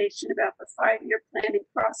information about the 5-year planning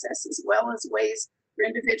process, as well as ways for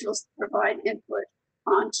individuals to provide input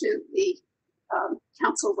onto the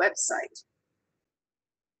council website.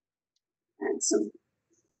 And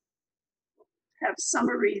have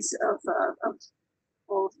summaries of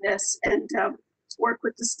all of this, and work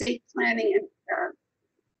with the state planning and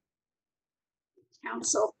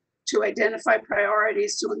council to identify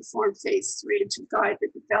priorities to inform phase 3 and to guide the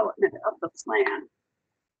development of the plan.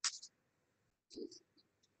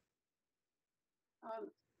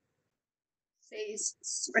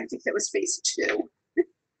 I think that was phase 2.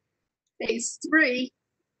 Phase 3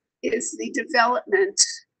 is the development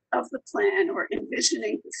of the plan, or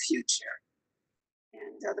envisioning the future.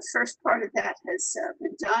 And the first part of that has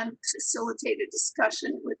been done, facilitated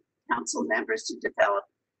discussion with council members to develop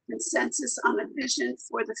consensus on a vision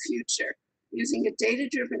for the future. Using a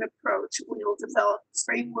data-driven approach, we will develop a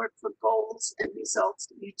framework for goals and results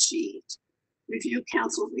to be achieved. Review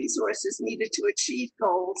council resources needed to achieve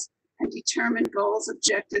goals and determine goals,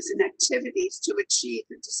 objectives, and activities to achieve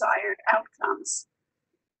the desired outcomes.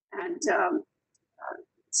 And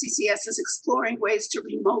CCS is exploring ways to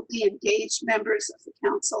remotely engage members of the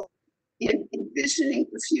council in envisioning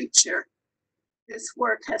the future. This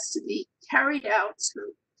work has to be carried out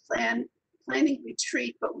through planning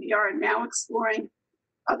retreat, but we are now exploring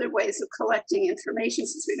other ways of collecting information,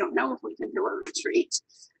 since we don't know if we can do a retreat,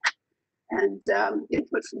 and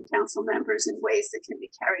input from council members in ways that can be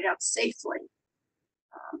carried out safely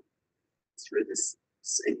through this,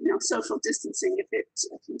 social distancing if it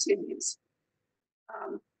continues.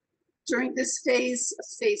 During this phase,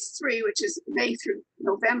 phase 3, which is May through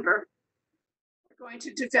November, we're going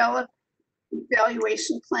to develop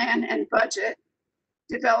evaluation plan and budget,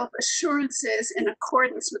 develop assurances in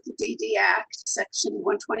accordance with the DD Act, Section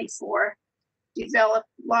 124, develop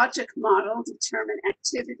logic model, determine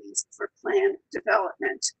activities for plan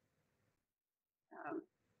development.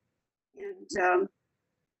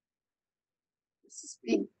 This is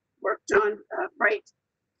being worked on,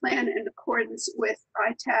 plan in accordance with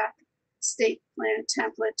ITAC state plan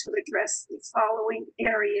template to address the following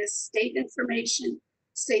areas: state information,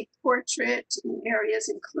 state portrait in areas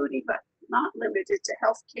including but not limited to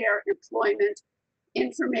healthcare, employment,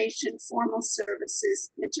 information, formal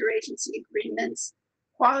services, interagency agreements,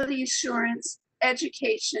 quality assurance,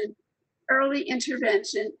 education, early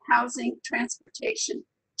intervention, housing, transportation,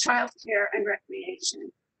 childcare, and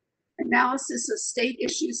recreation. Analysis of state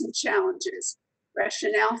issues and challenges,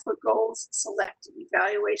 rationale for goals selected,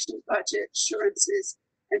 evaluation budget, assurances,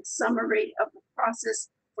 and summary of the process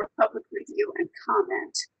for public review and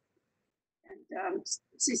comment. And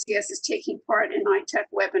CCS is taking part in ITEC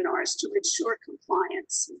webinars to ensure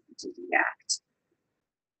compliance with the DD Act.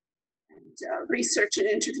 And research and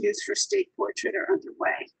interviews for state portrait are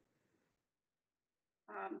underway.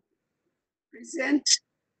 Present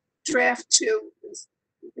draft 2,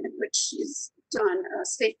 in which is done a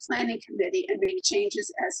state planning committee and make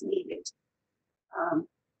changes as needed.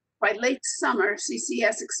 By late summer,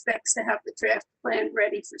 CCS expects to have the draft plan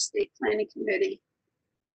ready for state planning committee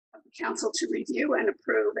of the council to review and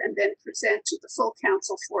approve, and then present to the full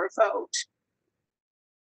council for a vote.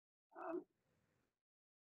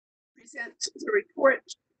 Present the report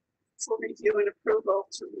for review and approval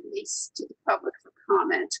to release to the public for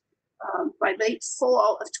comment. By late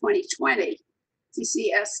fall of 2020,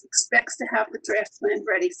 CCS expects to have the draft plan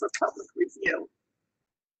ready for public review.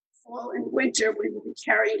 Fall and winter, we will be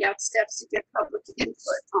carrying out steps to get public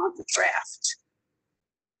input on the draft.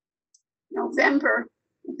 November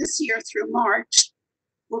this year through March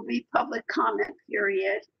will be public comment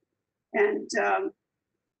period, and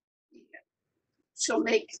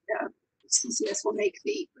CCS will make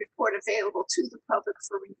the report available to the public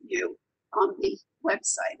for review on the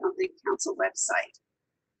website, on the council website.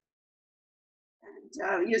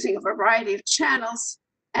 And using a variety of channels,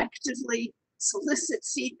 actively solicit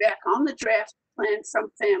feedback on the draft plan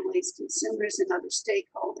from families, consumers, and other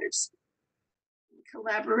stakeholders. In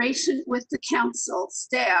collaboration with the council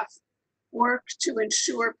staff, work to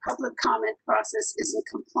ensure public comment process is in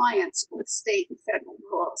compliance with state and federal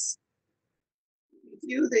rules.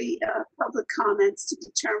 Review the public comments to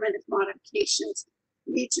determine if modifications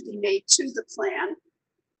need to be made to the plan,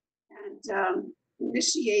 and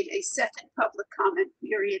initiate a second public comment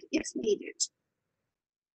period if needed.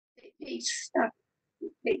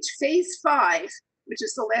 Phase 5, which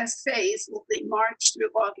is the last phase, will be March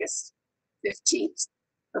through August 15th.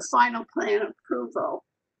 The final plan approval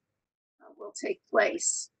will take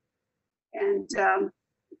place and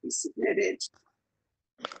be submitted,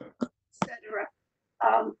 etc.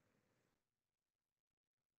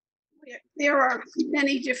 There are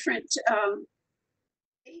many different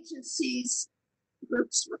agencies,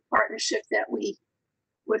 groups with partnership that we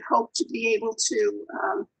would hope to be able to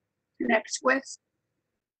connect with.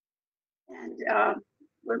 And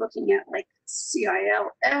we're looking at like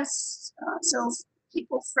CILS,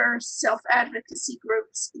 People First, self-advocacy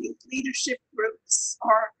groups, youth leadership groups,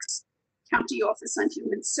 ARCs, County Office on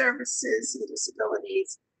Human Services and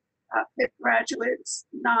Disabilities, PIP graduates,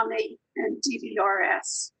 NAMI, and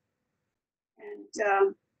DVRS.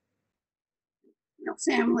 And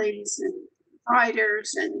families and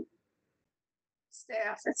providers and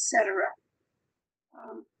staff, etc.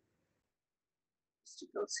 Just to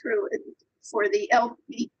go through it, for the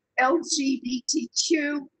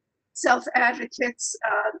LGBTQ self-advocates,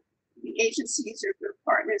 the agencies are group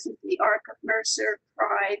partners of the ARC of Mercer,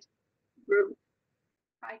 Pride Group,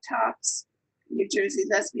 High Tops, New Jersey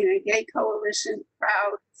Lesbian and Gay Coalition,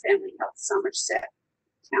 Proud, Family Health Somerset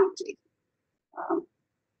County.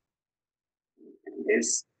 And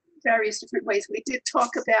there's various different ways. We did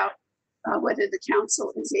talk about whether the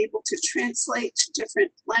council is able to translate to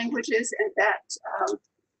different languages, and that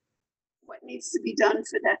what needs to be done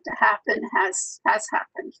for that to happen has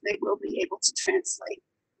happened. They will be able to translate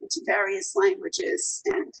into various languages,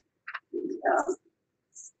 and the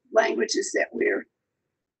languages that we're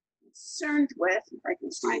concerned with, if I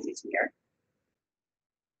can find it here,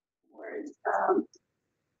 where,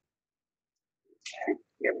 okay,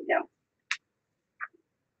 here we go.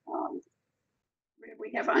 Where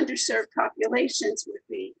we have underserved populations would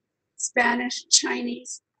be Spanish,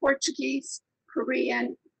 Chinese, Portuguese,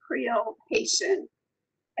 Korean, Creole, Haitian,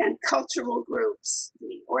 and cultural groups,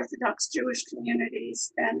 the Orthodox Jewish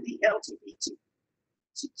communities, and the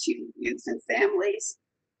LGBTQ youth and families.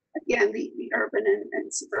 Again, the urban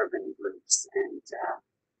and suburban groups, and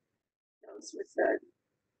those with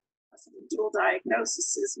possible dual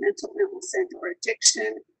diagnoses, mental illness and or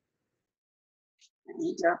addiction,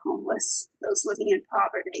 and homeless, those living in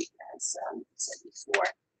poverty, as said before.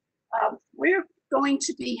 We're going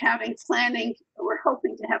to be having planning, we're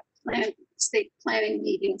hoping to have state planning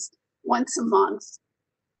meetings once a month,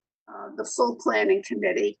 the full planning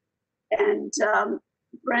committee, and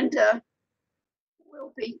Brenda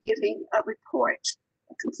will be giving a report,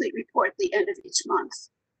 a complete report at the end of each month.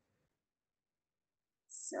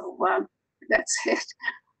 So that's it.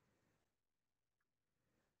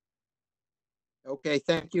 Okay,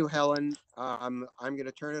 thank you, Helen. I'm going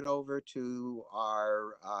to turn it over to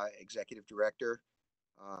our executive director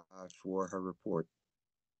for her report.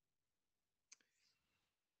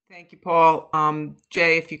 Thank you, Paul.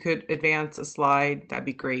 Jay, if you could advance a slide, that'd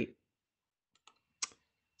be great.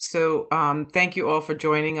 So thank you all for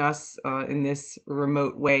joining us in this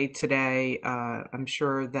remote way today. I'm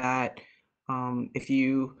sure that if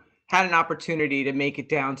you had an opportunity to make it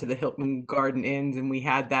down to the Hilton Garden Inns and we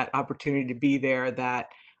had that opportunity to be there, that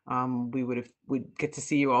we would get to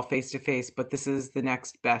see you all face to face, but this is the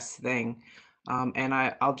next best thing. And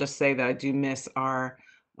I'll just say that I do miss our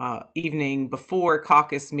evening before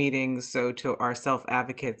caucus meetings. So to our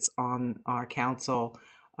self-advocates on our council,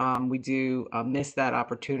 we do miss that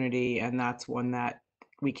opportunity, and that's one that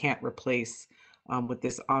we can't replace with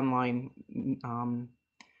this online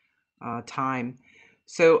time.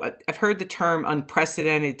 So I've heard the term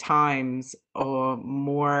unprecedented times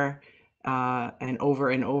more and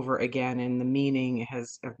over again, and the meaning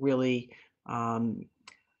has really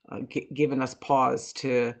given us pause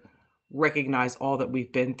to recognize all that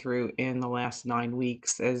we've been through in the last 9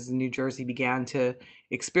 weeks. As New Jersey began to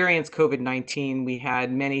experience COVID-19, we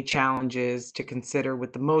had many challenges to consider,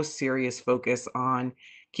 with the most serious focus on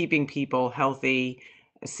keeping people healthy,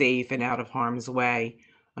 safe, and out of harm's way.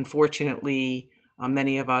 Unfortunately,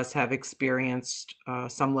 many of us have experienced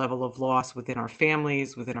some level of loss within our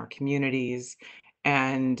families, within our communities,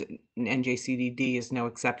 and NJCDD is no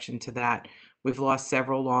exception to that. We've lost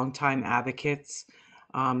several longtime advocates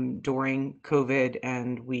during COVID,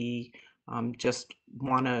 and we just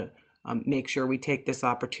want to make sure we take this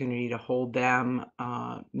opportunity to hold them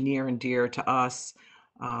near and dear to us,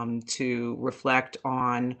 to reflect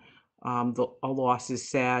on a loss is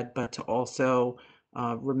sad, but to also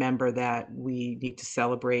remember that we need to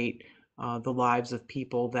celebrate the lives of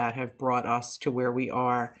people that have brought us to where we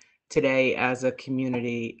are today as a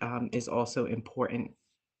community is also important.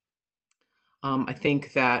 I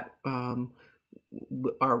think that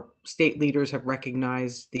our state leaders have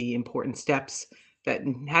recognized the important steps that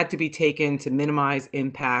had to be taken to minimize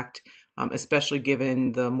impact, especially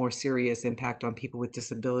given the more serious impact on people with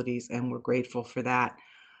disabilities, and we're grateful for that.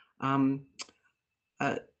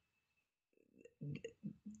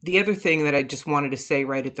 The other thing that I just wanted to say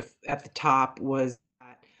right at the top was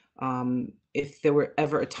that if there were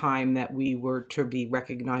ever a time that we were to be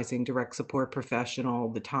recognizing direct support professional,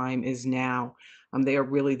 the time is now. They are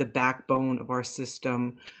really the backbone of our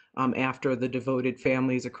system after the devoted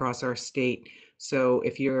families across our state. So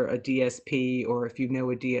if you're a DSP or if you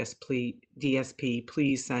know a DSP,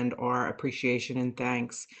 please send our appreciation and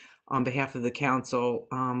thanks on behalf of the council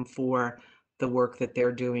for the work that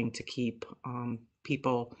they're doing to keep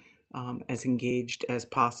people as engaged as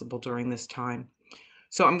possible during this time.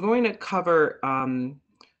 So I'm going to cover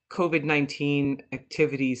COVID-19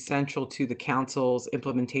 activities central to the council's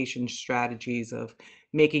implementation strategies of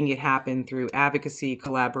making it happen through advocacy,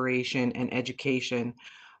 collaboration, and education.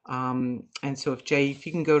 And so if Jay, if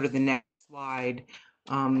you can go to the next slide,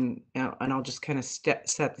 and I'll just kind of set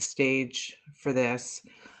the stage for this.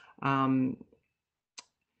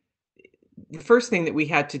 The first thing that we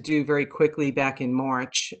had to do very quickly back in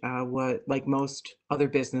March, like most other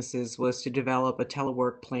businesses, was to develop a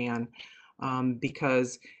telework plan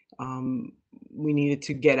because we needed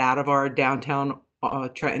to get out of our downtown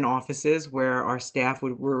Trenton offices where our staff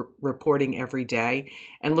were reporting every day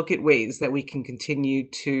and look at ways that we can continue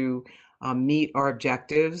to meet our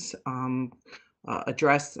objectives,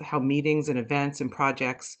 address how meetings and events and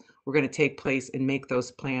projects were going to take place and make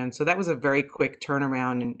those plans. So that was a very quick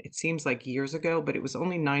turnaround, and it seems like years ago, but it was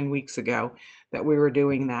only 9 weeks ago that we were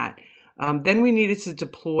doing that. Then we needed to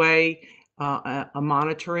deploy a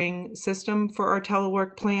monitoring system for our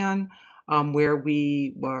telework plan, where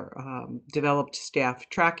we developed staff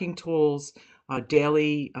tracking tools on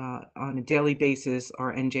a daily basis.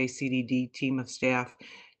 Our NJCDD team of staff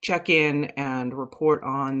check in and report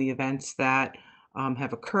on the events that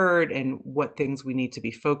have occurred and what things we need to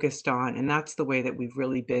be focused on. And that's the way that we've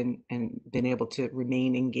really been able to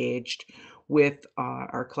remain engaged with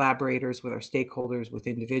our collaborators, with our stakeholders, with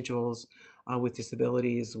individuals with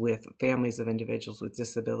disabilities, with families of individuals with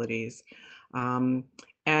disabilities.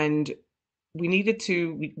 And we needed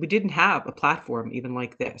to, we didn't have a platform even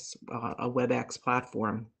like this, a WebEx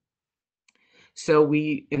platform. So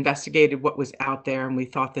we investigated what was out there, and we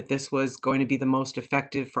thought that this was going to be the most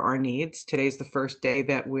effective for our needs. Today's the first day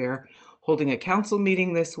that we're holding a council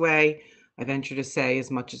meeting this way. I venture to say, as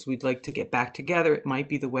much as we'd like to get back together, it might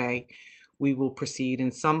be the way we will proceed in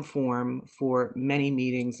some form for many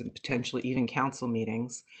meetings and potentially even council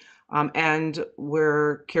meetings. And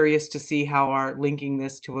we're curious to see how our linking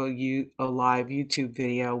this to a live YouTube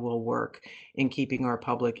video will work in keeping our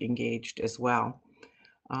public engaged as well.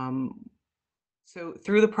 So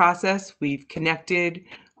through the process, we've connected,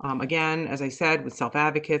 again, as I said, with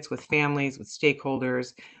self-advocates, with families, with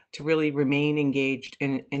stakeholders, to really remain engaged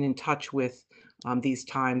and in touch with these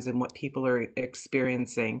times and what people are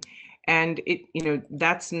experiencing. And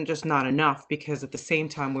that's just not enough, because at the same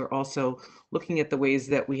time, we're also looking at the ways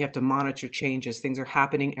that we have to monitor changes. Things are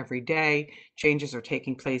happening every day. Changes are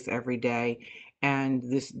taking place every day. And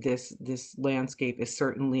this landscape is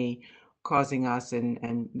certainly causing us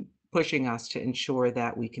and pushing us to ensure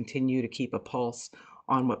that we continue to keep a pulse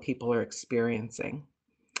on what people are experiencing.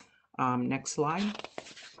 Next slide.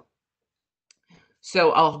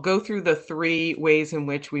 So I'll go through the 3 ways in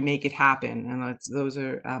which we make it happen, and those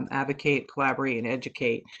are advocate, collaborate, and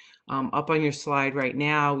educate. Up on your slide right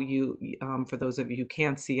now, for those of you who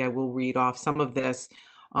can't see, I will read off some of this.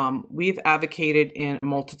 We've advocated in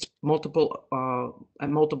multiple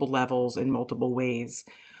levels in multiple ways.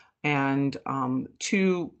 And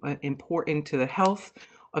 2 important to the health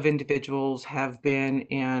of individuals have been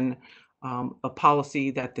in a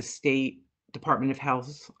policy that the state Department of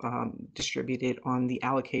Health distributed on the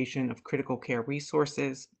allocation of critical care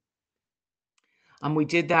resources. We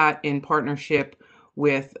did that in partnership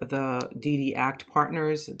with the DD Act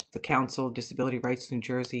partners, the Council of Disability Rights New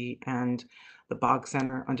Jersey, and the Boggs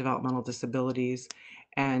Center on Developmental Disabilities,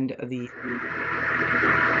 and the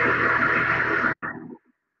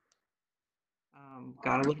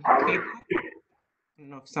got a little bit of feedback. I don't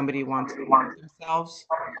know if somebody wants to mute themselves.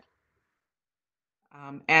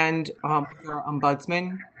 And with our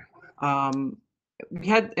ombudsman, we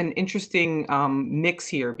had an interesting mix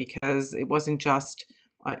here, because it wasn't just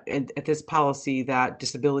at this policy that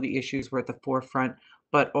disability issues were at the forefront,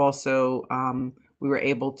 but also we were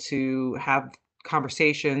able to have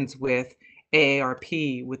conversations with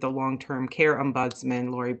AARP, with the long-term care ombudsman,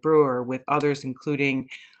 Lori Brewer, with others, including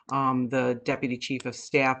the Deputy Chief of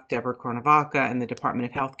Staff, Deborah Kronovaca, and the Department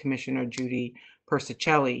of Health Commissioner, Judy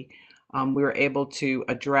Persicelli. We were able to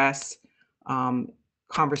address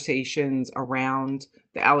conversations around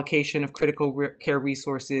the allocation of critical care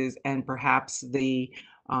resources, and perhaps the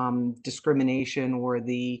discrimination or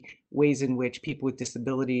the ways in which people with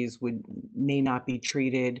disabilities may not be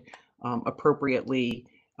treated appropriately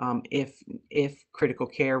if critical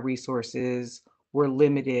care resources were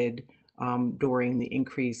limited during the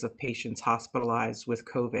increase of patients hospitalized with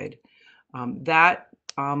COVID.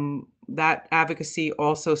 That advocacy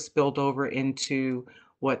also spilled over into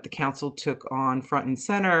what the council took on front and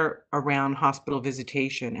center around hospital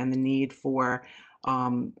visitation and the need for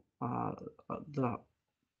the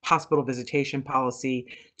hospital visitation policy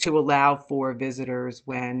to allow for visitors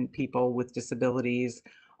when people with disabilities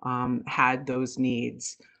had those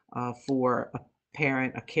needs for a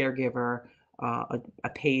parent, a caregiver, a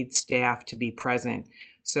paid staff to be present.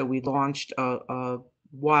 So we launched a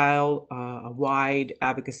wide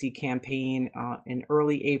advocacy campaign in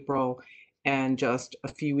early April, and just a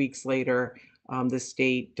few weeks later, the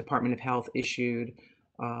State Department of Health issued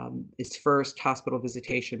its first hospital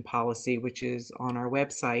visitation policy, which is on our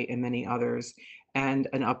website, and many others, and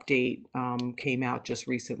an update came out just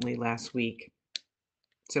recently last week.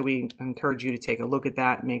 So we encourage you to take a look at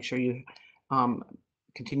that, make sure you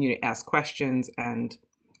continue to ask questions and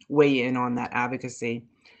weigh in on that advocacy.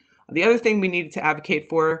 The other thing we needed to advocate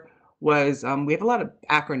for was we have a lot of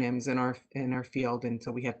acronyms in our field, and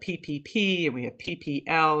so we have PPP and we have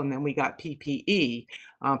PPL, and then we got PPE,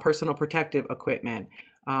 personal protective equipment,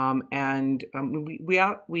 and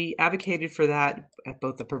we advocated for that at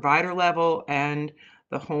both the provider level and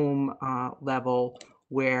the home level,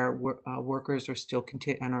 where workers are still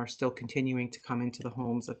continuing to come into the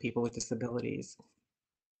homes of people with disabilities.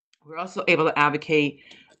 We're also able to advocate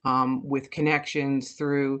with connections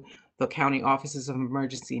through the county offices of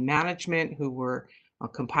emergency management, who were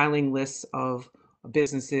compiling lists of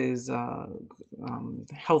businesses,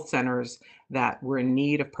 health centers that were in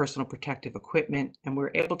need of personal protective equipment. And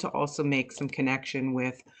we're able to also make some connection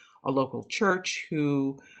with a local church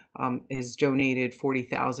who has donated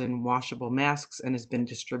 40,000 washable masks and has been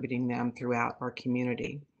distributing them throughout our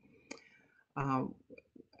community.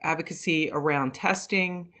 Advocacy around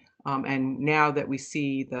testing, and now that we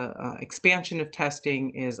see the expansion of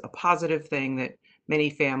testing is a positive thing that many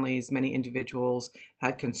families, many individuals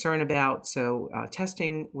had concern about. So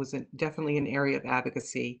testing was definitely an area of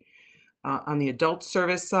advocacy. On the adult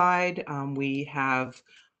service side, we have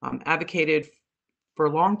advocated for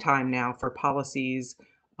a long time now for policies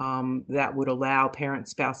that would allow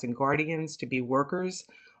parents, spouse, and guardians to be workers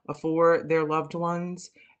for their loved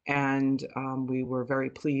ones. And we were very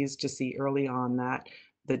pleased to see early on that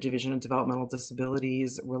the Division of Developmental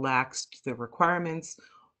Disabilities relaxed the requirements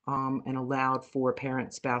and allowed for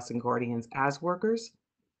parents, spouse, and guardians as workers.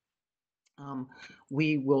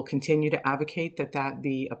 We will continue to advocate that that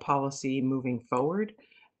be a policy moving forward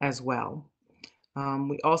as well.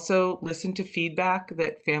 We also listened to feedback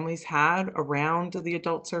that families had around the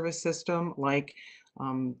adult service system, like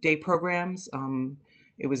day programs.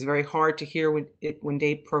 It was very hard to hear when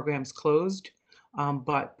day programs closed,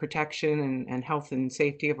 but protection and health and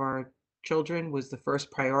safety of our children was the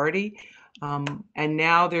first priority. And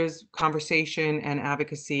now there's conversation and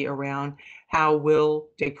advocacy around how will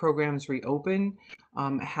day programs reopen,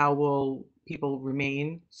 how will people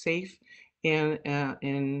remain safe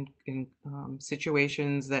in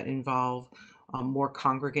situations that involve more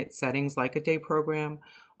congregate settings like a day program,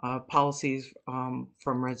 policies from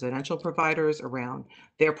residential providers around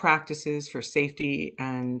their practices for safety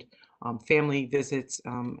and family visits,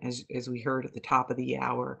 as we heard at the top of the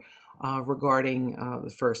hour regarding the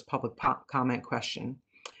first public comment question.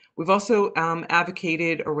 We've also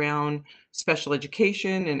advocated around special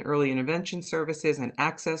education and early intervention services and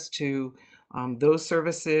access to those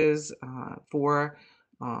services for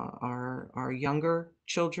our younger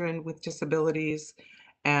children with disabilities.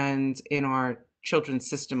 And in our children's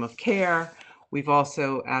system of care, we've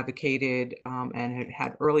also advocated and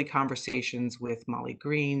had early conversations with Molly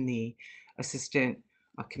Green, the Assistant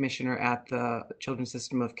Commissioner at the Children's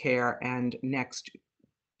System of Care. And next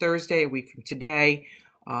Thursday, a week from today,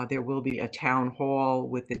 there will be a town hall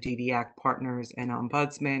with the DDAC partners and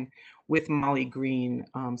ombudsman with Molly Green.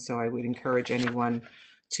 So I would encourage anyone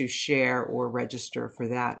to share or register for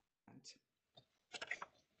that.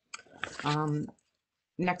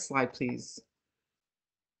 Next slide, please.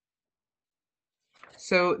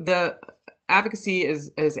 So the advocacy,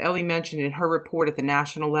 as Ellie mentioned in her report at the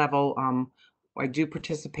national level, I do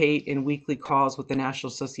participate in weekly calls with the National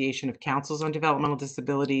Association of Councils on Developmental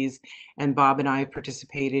Disabilities, and Bob and I have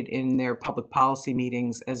participated in their public policy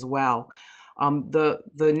meetings as well. The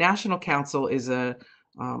National Council is a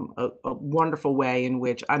wonderful way in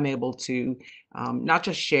which I'm able to not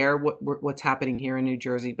just share what's happening here in New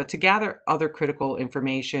Jersey, but to gather other critical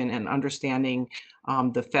information and understanding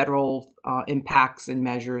the federal impacts and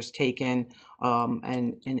measures taken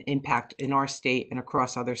and impact in our state and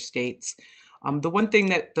across other states. The one thing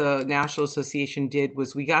that the National Association did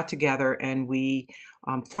was we got together and we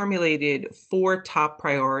formulated 4 top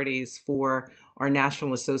priorities for our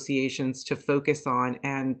national associations to focus on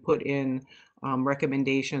and put in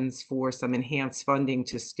recommendations for some enhanced funding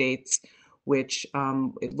to states, which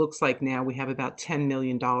it looks like now we have about $10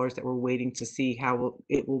 million that we're waiting to see how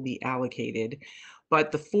it will be allocated.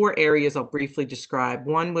 But the 4 areas I'll briefly describe.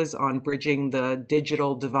 One was on bridging the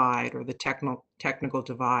digital divide or the technical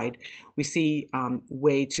divide. We see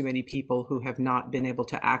way too many people who have not been able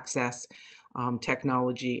to access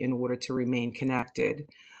technology in order to remain connected.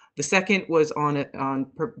 The second was on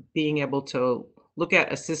being able to look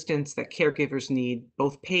at assistance that caregivers need,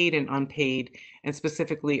 both paid and unpaid, and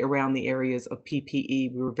specifically around the areas of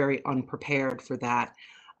PPE. We were very unprepared for that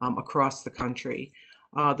across the country.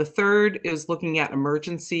 The third is looking at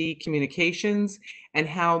emergency communications and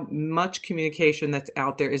how much communication that's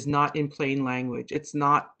out there is not in plain language. It's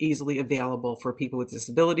not easily available for people with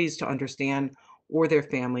disabilities to understand or their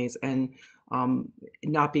families, and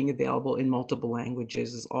not being available in multiple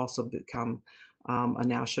languages has also become a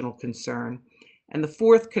national concern. And the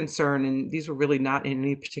fourth concern, and these were really not in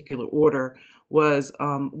any particular order, was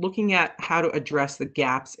looking at how to address the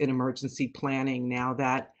gaps in emergency planning now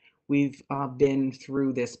that we've been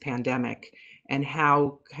through this pandemic, and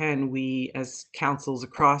how can we as councils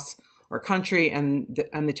across our country and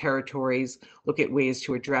the territories look at ways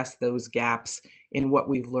to address those gaps in what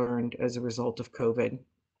we've learned as a result of COVID.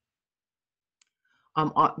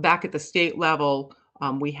 Back at the state level,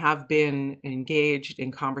 We have been engaged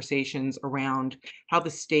in conversations around how the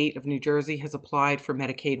state of New Jersey has applied for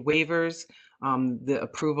Medicaid waivers, the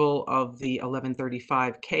approval of the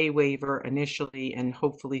 1135K waiver initially, and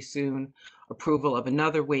hopefully soon approval of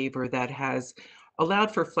another waiver that has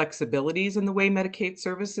allowed for flexibilities in the way Medicaid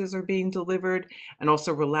services are being delivered, and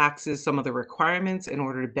also relaxes some of the requirements in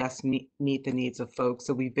order to best meet the needs of folks.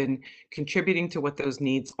 So we've been contributing to what those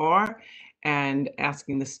needs are and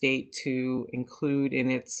asking the state to include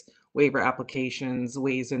in its waiver applications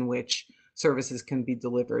ways in which services can be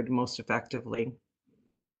delivered most effectively.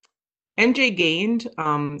 NJ Gained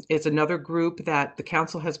is another group that the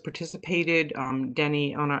council has participated.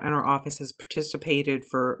 Denny in our office has participated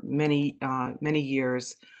for many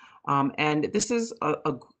years, and this is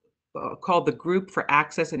called the Group for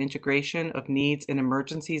Access and Integration of Needs in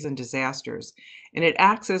Emergencies and Disasters, and it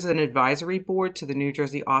acts as an advisory board to the New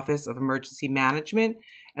Jersey Office of Emergency Management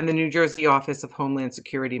and the New Jersey Office of Homeland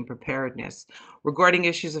Security and Preparedness regarding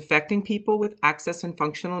issues affecting people with access and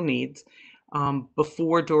functional needs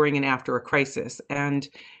before, during, and after a crisis. And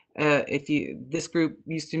this group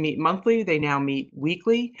used to meet monthly, they now meet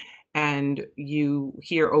weekly, and you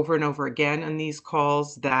hear over and over again on these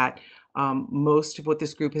calls that most of what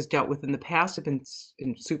this group has dealt with in the past have been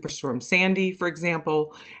in Superstorm Sandy, for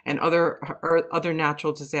example, and other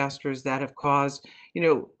natural disasters that have caused,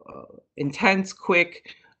 intense,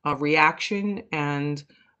 quick reaction. And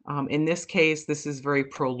in this case, this is very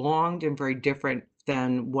prolonged and very different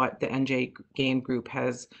than what the NJ Gain group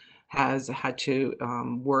has had to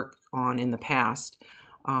work on in the past.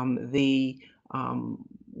 The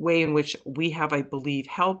way in which we have, I believe,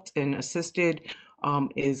 helped and assisted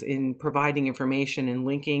is in providing information and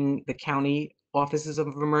linking the county offices of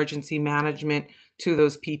emergency management to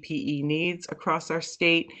those PPE needs across our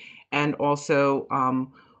state. And also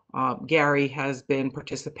Gary has been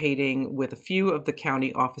participating with a few of the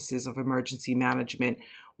county offices of emergency management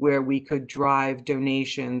where we could drive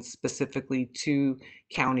donations specifically to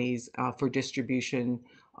counties for distribution,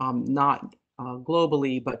 not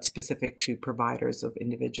globally, but specific to providers of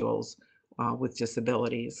individuals with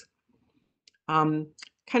disabilities. Kind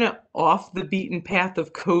of off the beaten path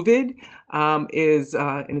of COVID and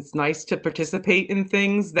it's nice to participate in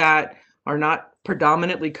things that are not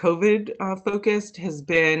predominantly COVID focused, has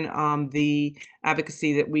been the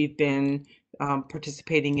advocacy that we've been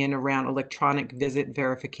participating in around electronic visit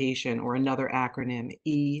verification, or another acronym,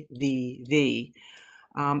 EVV.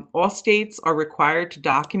 All states are required to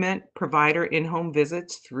document provider in-home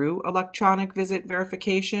visits through electronic visit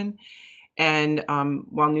verification. And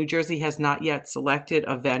while New Jersey has not yet selected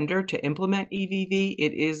a vendor to implement EVV,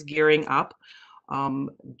 it is gearing up.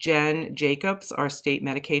 Jen Jacobs, our state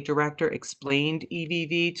Medicaid director, explained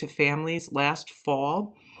EVV to families last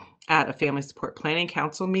fall at a Family Support Planning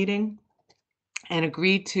Council meeting, and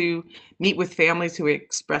agreed to meet with families who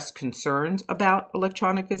expressed concerns about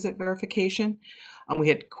electronic visit verification. We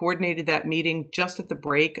had coordinated that meeting just at the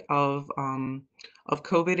break of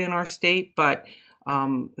COVID in our state, but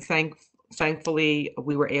thankfully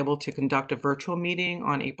we were able to conduct a virtual meeting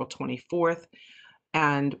on April 24th,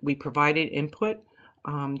 and we provided input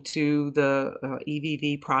to the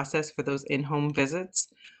EVV process for those in-home visits.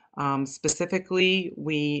 Specifically,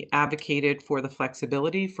 we advocated for the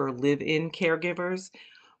flexibility for live-in caregivers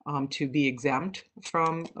to be exempt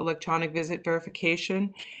from electronic visit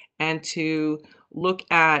verification, and to look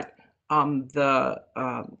at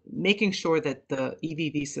making sure that the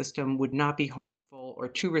EVV system would not be harmful or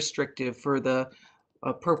too restrictive for the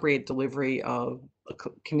appropriate delivery of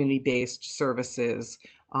community-based services,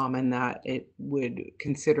 and that it would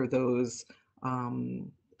consider those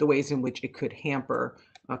the ways in which it could hamper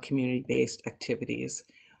community-based activities.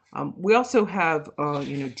 We also have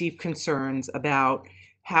deep concerns about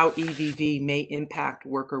how EVV may impact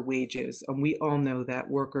worker wages. And we all know that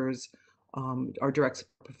workers are direct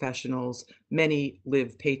professionals. Many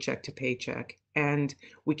live paycheck to paycheck. And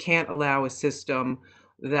we can't allow a system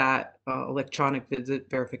that electronic visit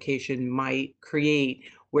verification might create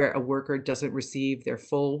where a worker doesn't receive their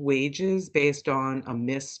full wages based on a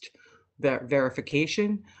missed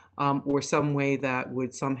verification, or some way that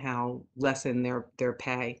would somehow lessen their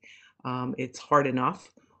pay. It's hard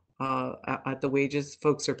enough at the wages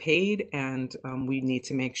folks are paid, and we need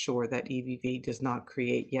to make sure that EVV does not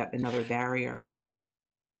create yet another barrier.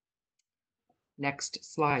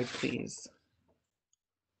 Next slide, please.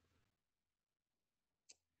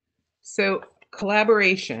 So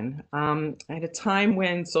collaboration. At a time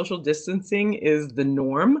when social distancing is the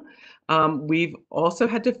norm, we've also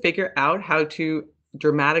had to figure out how to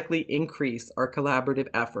dramatically increase our collaborative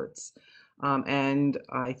efforts. And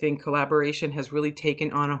I think collaboration has really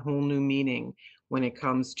taken on a whole new meaning. when it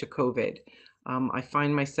comes to COVID. I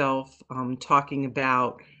find myself talking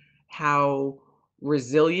about how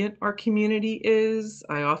resilient our community is.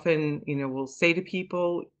 I often, will say to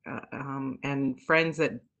people and friends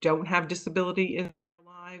that don't have disability in their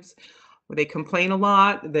lives, where they complain a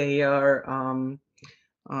lot. They are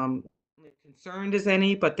concerned as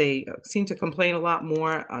any, but they seem to complain a lot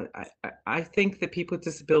more. I think that people with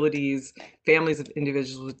disabilities, families of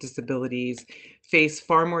individuals with disabilities, face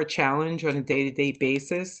far more challenge on a day-to-day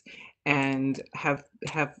basis, and have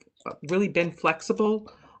really been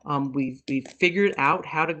flexible. We've figured out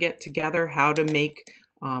how to get together, how to make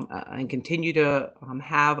and continue to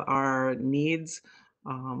have our needs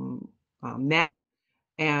met.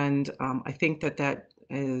 And I think that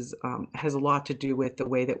has a lot to do with the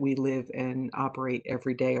way that we live and operate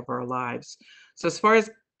every day of our lives. So as far as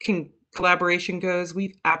collaboration goes,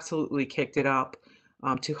 we've absolutely kicked it up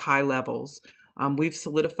to high levels. We've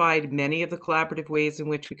solidified many of the collaborative ways in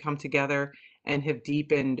which we come together and have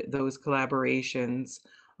deepened those collaborations.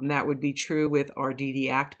 That would be true with our DD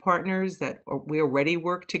Act partners that we already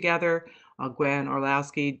work together. Gwen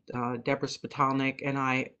Orlowski, Deborah Spitalnik, and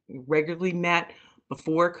I regularly met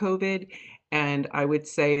before COVID. And I would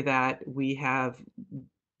say that we have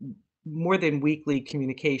more than weekly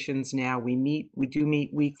communications now. We do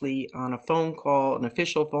meet weekly on a phone call, an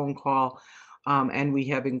official phone call, and we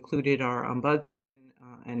have included our ombudsman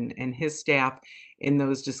and his staff in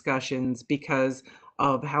those discussions because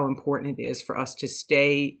of how important it is for us to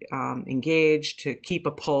stay engaged, to keep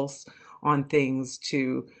a pulse on things,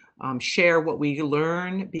 to share what we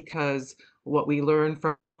learn, because what we learn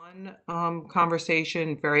from one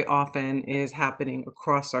conversation very often is happening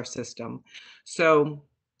across our system. So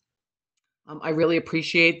I really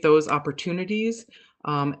appreciate those opportunities.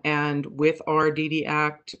 And with our DD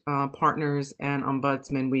Act partners and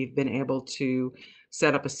ombudsman, we've been able to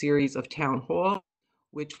set up a series of town halls,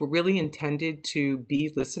 which were really intended to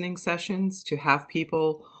be listening sessions, to have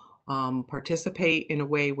people participate in a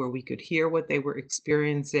way where we could hear what they were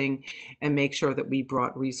experiencing and make sure that we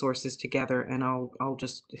brought resources together. And I'll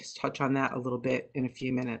just touch on that a little bit in a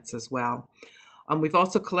few minutes as well. We've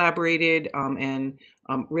also collaborated and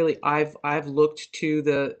really I've looked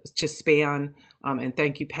to SPAN and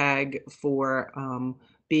thank you, Peg, for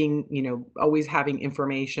being, always having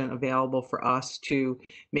information available for us to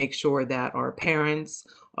make sure that our parents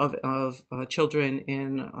of children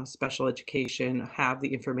in special education have the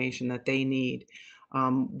information that they need.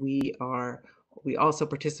 We also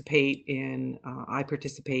participate in, I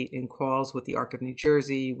participate in calls with the ARC of New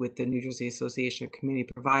Jersey, with the New Jersey Association of Community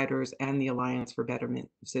Providers, and the Alliance for Betterment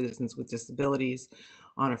of Citizens with Disabilities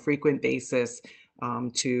on a frequent basis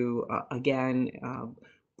to, again,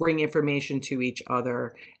 bring information to each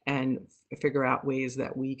other and figure out ways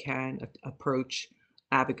that we can approach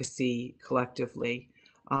advocacy collectively.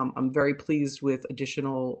 I'm very pleased with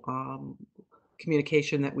additional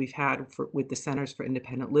communication that we've had with the Centers for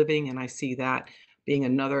Independent Living, and I see that being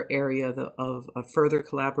another area of further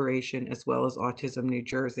collaboration, as well as Autism New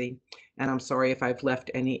Jersey. And I'm sorry if I've left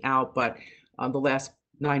any out, but the last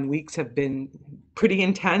 9 weeks have been pretty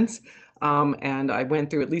intense, and I went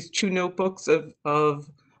through at least 2 notebooks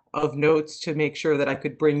of notes to make sure that I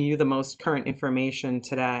could bring you the most current information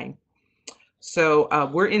today. So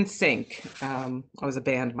we're in sync. I was a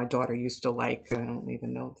band my daughter used to like. I don't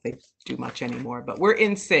even know if they do much anymore, but we're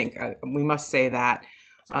in sync. We must say that.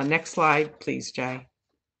 Next slide, please, Jay.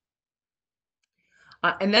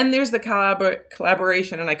 And then there's the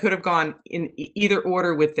collaboration, and I could have gone in either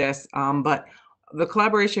order with this, but the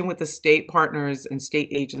collaboration with the state partners and state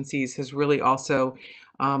agencies has really also,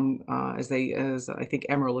 as I think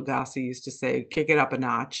Emerald Lagasse used to say, kick it up a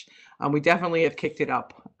notch. We definitely have kicked it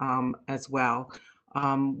up as well.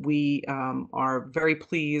 We are very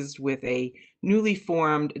pleased with a newly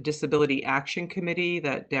formed Disability Action Committee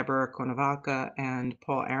that Deborah Konovalka and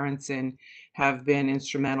Paul Aronson have been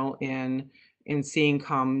instrumental in seeing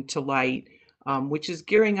come to light, which is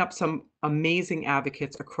gearing up some amazing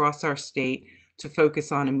advocates across our state to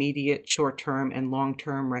focus on immediate, short-term, and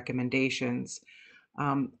long-term recommendations.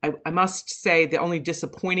 I must say the only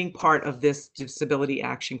disappointing part of this Disability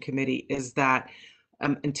Action Committee is that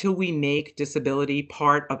until we make disability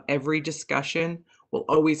part of every discussion, we'll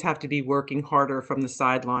always have to be working harder from the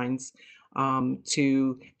sidelines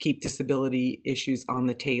to keep disability issues on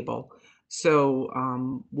the table.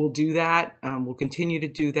 So we'll do that. We'll continue to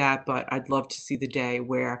do that, but I'd love to see the day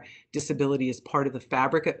where disability is part of the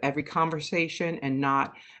fabric of every conversation and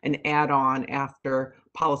not an add-on after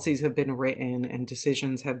policies have been written and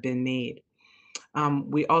decisions have been made.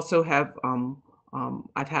 We also have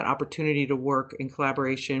I've had opportunity to work in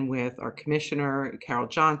collaboration with our Commissioner, Carol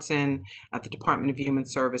Johnson, at the Department of Human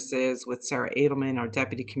Services, with Sarah Edelman, our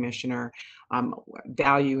Deputy Commissioner.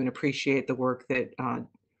 Value and appreciate the work that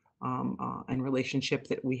and relationship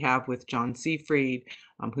that we have with John Seafried,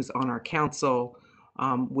 who's on our council,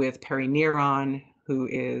 with Perry Neron, who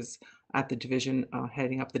is at the division,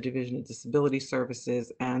 heading up the Division of Disability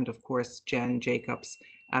Services, and of course, Jen Jacobs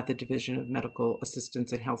at the Division of Medical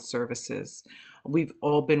Assistance and Health Services. We've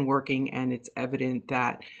all been working, and it's evident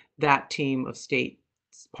that that team of state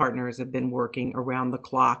partners have been working around the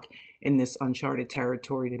clock in this uncharted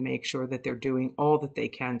territory to make sure that they're doing all that they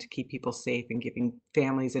can to keep people safe and giving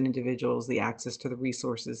families and individuals the access to the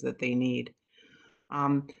resources that they need.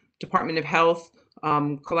 Department of Health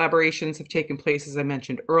collaborations have taken place, as I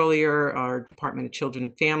mentioned earlier, our Department of Children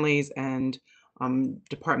and Families and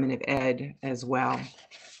Department of Ed as well.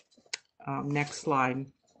 Next slide.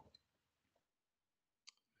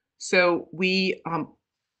 So we,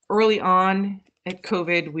 early on at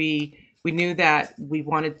COVID, we knew that we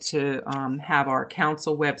wanted to have our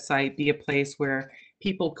council website be a place where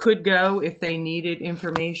people could go if they needed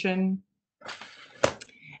information.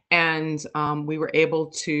 And we were able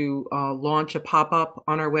to launch a pop-up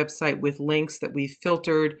on our website with links that we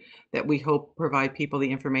filtered that we hope provide people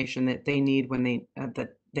the information that they need when they that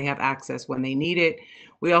they have access when they need it.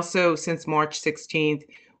 We also, since March 16th,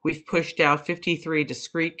 we've pushed out 53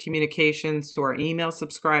 discrete communications to our email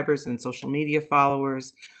subscribers and social media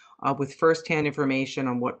followers with firsthand information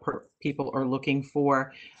on what people are looking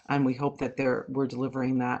for, and we hope that we're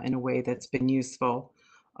delivering that in a way that's been useful.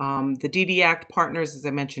 The DD Act partners, as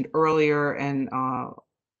I mentioned earlier, and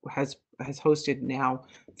has hosted now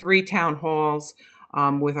 3 town halls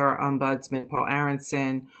with our ombudsman, Paul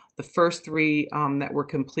Aronson. The first 3 that were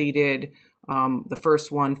completed, the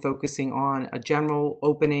first one focusing on a general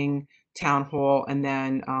opening town hall, and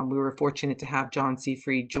then we were fortunate to have John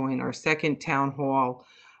Seafried join our second town hall.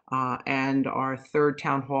 And our third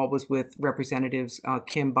town hall was with Representatives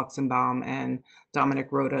Kim Buxenbaum and Dominic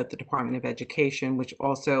Rhoda at the Department of Education, which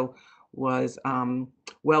also was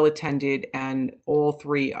well attended, and all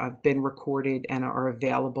 3 have been recorded and are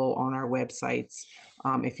available on our websites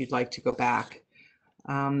if you'd like to go back.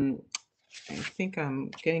 I think I'm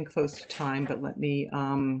getting close to time, but let me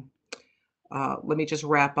just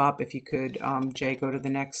wrap up. If you could, Jay, go to the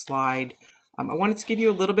next slide. I wanted to give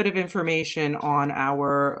you a little bit of information on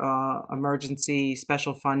our emergency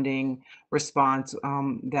special funding response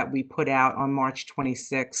that we put out on March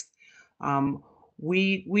 26th.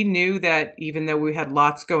 We knew that even though we had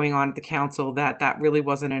lots going on at the council, that really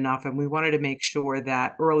wasn't enough, and we wanted to make sure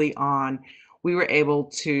that early on we were able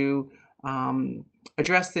to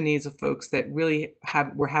address the needs of folks that really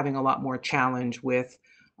were having a lot more challenge with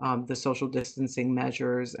the social distancing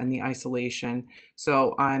measures and the isolation.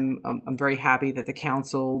 So I'm very happy that the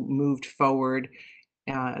council moved forward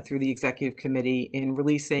through the executive committee in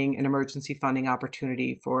releasing an emergency funding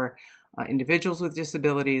opportunity for individuals with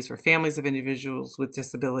disabilities, for families of individuals with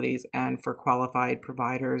disabilities, and for qualified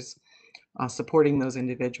providers supporting those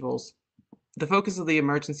individuals. The focus of the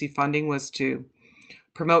emergency funding was to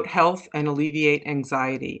promote health and alleviate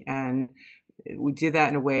anxiety, and we did that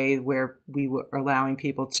in a way where we were allowing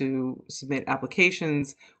people to submit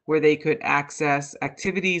applications where they could access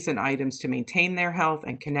activities and items to maintain their health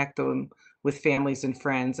and connect them with families and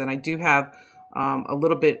friends. And I do have a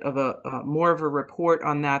little bit of more of a report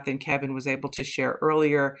on that than Kevin was able to share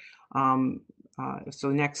earlier.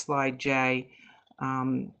 So next slide, Jay.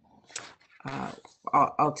 I'll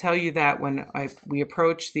tell you that when we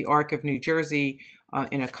approached the ARC of New Jersey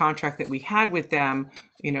in a contract that we had with them,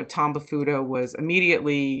 Tom Bafuto was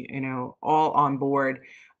immediately, all on board.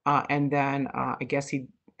 And then I guess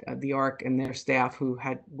the ARC and their staff who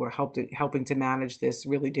were helping to manage this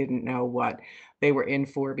really didn't know what they were in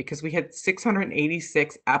for, because we had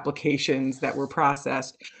 686 applications that were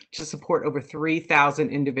processed to support over 3,000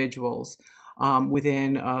 individuals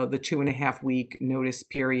within the 2.5-week notice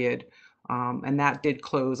period. And that did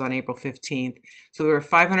close on April 15th. So there were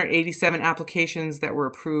 587 applications that were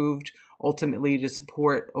approved ultimately to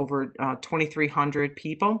support over 2,300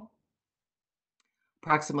 people.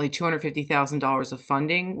 Approximately $250,000 of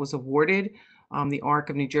funding was awarded. The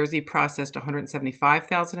ARC of New Jersey processed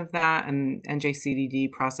 $175,000 of that, and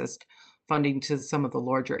NJCDD processed funding to some of the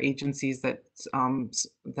larger agencies that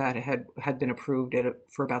had been approved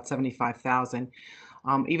for about $75,000.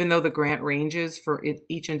 Even though the grant ranges for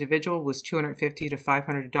each individual was $250 to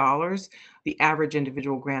 $500, the average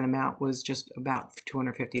individual grant amount was just about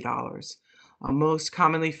 $250. Most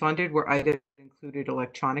commonly funded were items that included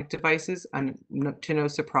electronic devices, and to no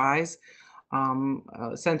surprise,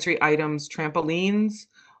 sensory items, trampolines,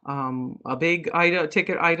 a big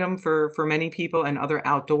ticket item for many people, and other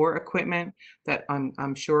outdoor equipment that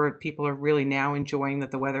I'm sure people are really now enjoying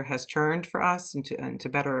that the weather has turned for us into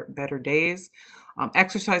better days.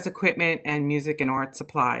 Exercise equipment and music and art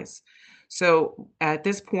supplies. So at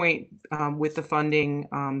this point, with the funding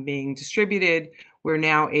being distributed, we're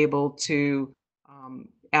now able to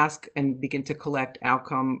ask and begin to collect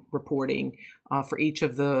outcome reporting for each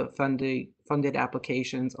of the funded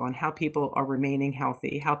applications on how people are remaining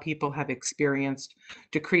healthy, how people have experienced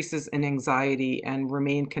decreases in anxiety and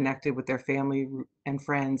remain connected with their family and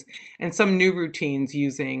friends, and some new routines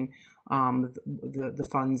using the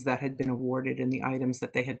funds that had been awarded and the items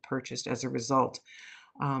that they had purchased as a result.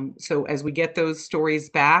 So as we get those stories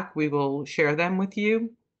back, we will share them with you.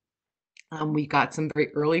 We got some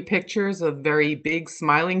very early pictures of very big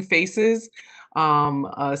smiling faces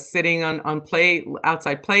sitting on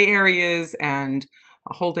outside play areas and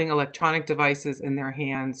holding electronic devices in their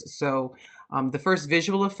hands. So the first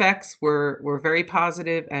visual effects were very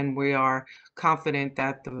positive, and we are confident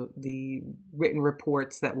that the written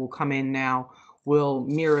reports that will come in now will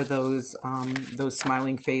mirror those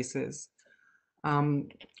smiling faces. Paul,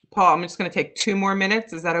 I'm just going to take 2 more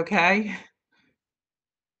minutes. Is that okay?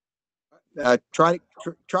 Try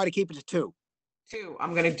to keep it to 2. 2.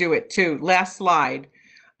 I'm going to do it 2. Last slide,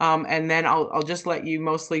 and then I'll just let you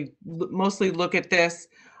mostly look at this.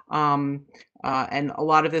 And a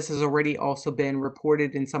lot of this has already also been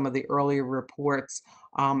reported in some of the earlier reports.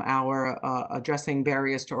 Our addressing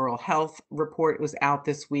barriers to oral health report was out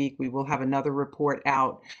this week. We will have another report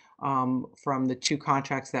out from the 2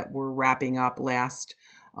 contracts that we're wrapping up last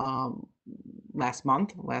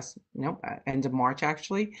month, end of March,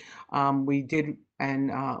 actually. We did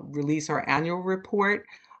release our annual report.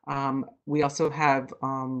 We also have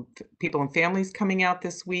people and families coming out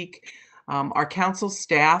this week. Our council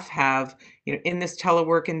staff have, in this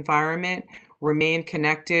telework environment, remain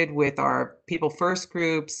connected with our People First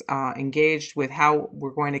groups, engaged with how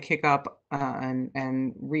we're going to kick up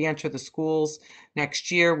and re-enter the schools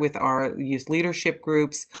next year with our youth leadership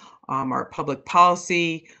groups, our public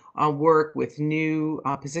policy work with new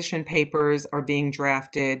position papers are being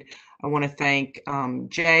drafted. I want to thank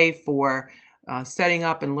Jay for setting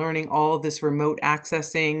up and learning all of this remote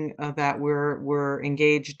accessing that we're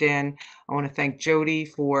engaged in. I want to thank Jody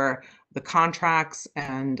for the contracts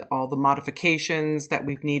and all the modifications that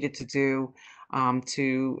we've needed to do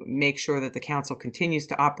to make sure that the council continues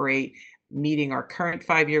to operate, meeting our current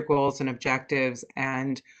 5-year goals and objectives,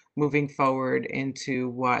 and moving forward into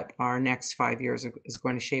what our next 5 years is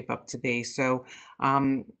going to shape up to be. So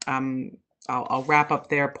I'll wrap up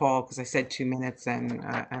there, Paul, because I said 2 minutes, and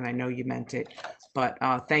I know you meant it. But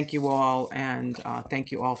thank you all, and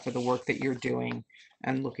thank you all for the work that you're doing,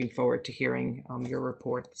 and looking forward to hearing your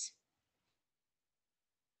reports.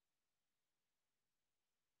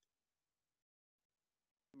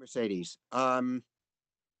 Mercedes. The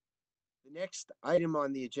next item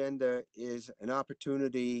on the agenda is an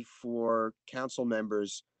opportunity for council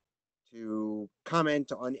members to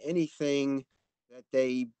comment on anything that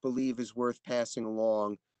they believe is worth passing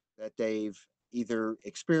along, that they've either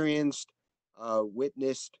experienced,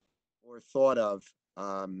 witnessed, or thought of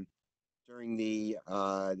during the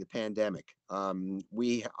pandemic.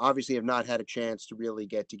 We obviously have not had a chance to really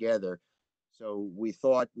get together, so we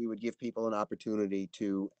thought we would give people an opportunity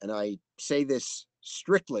to, and I say this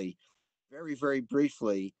strictly, very, very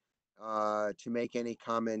briefly, to make any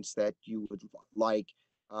comments that you would like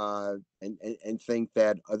and think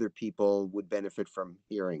that other people would benefit from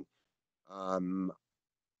hearing. I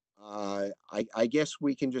guess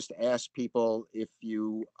we can just ask people if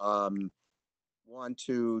you want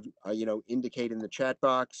to, indicate in the chat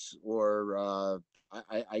box, or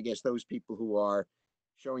I guess those people who are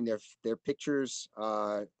showing their pictures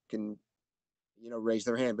can, raise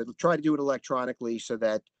their hand, but try to do it electronically so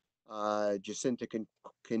that Jacinta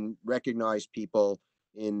can recognize people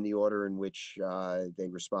in the order in which they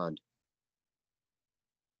respond.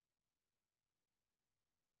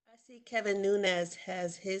 I see Kevin Nunez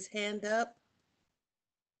has his hand up.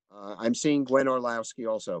 I'm seeing Gwen Orlowski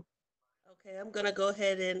also. Okay, I'm gonna go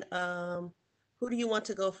ahead and who do you want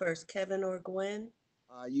to go first, Kevin or Gwen?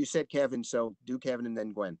 You said Kevin, so do Kevin and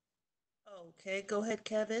then Gwen. Okay, go ahead,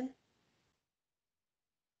 Kevin.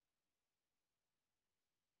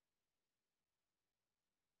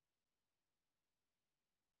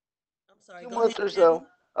 I'm sorry. 2 Go months ahead, or so.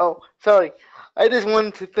 Oh, sorry. I just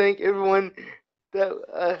wanted to thank everyone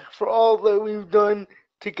that for all that we've done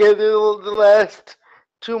together the last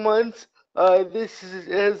 2 months. This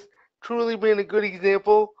has truly been a good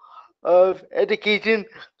example of education,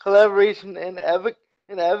 collaboration, and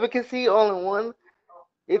advocacy all in one.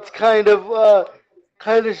 It's kind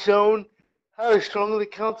of shown how strong the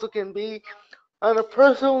council can be. On a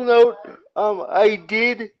personal note, I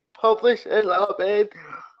did publish an op-ed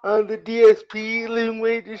on the DSP living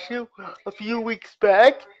wage issue a few weeks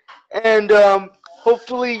back, and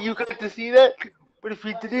hopefully you got to see that. But if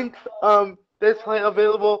you didn't, that's probably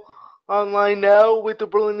available online now with the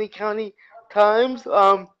Burlington County Times.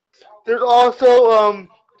 There's also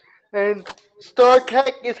and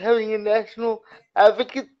StarTech is having a national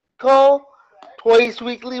advocate call twice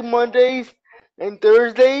weekly, Mondays and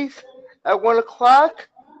Thursdays at 1 o'clock.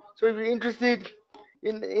 So if you're interested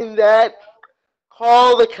in that,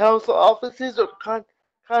 call the council offices or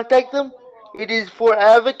contact them. It is for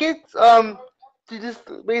advocates to just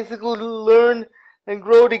basically learn and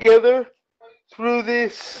grow together through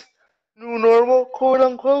this new normal, quote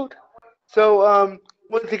unquote. So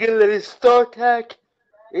once again, that is StarTech.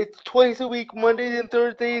 It's twice a week, Mondays and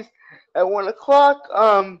Thursdays at 1 o'clock.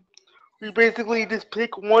 We basically just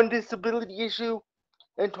pick one disability issue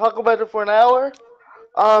and talk about it for an hour.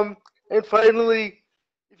 And finally,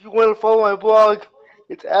 if you want to follow my blog,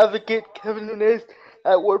 it's advocate Kevin Nunes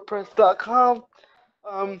at WordPress.com.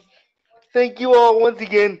 Thank you all once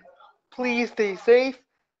again. Please stay safe,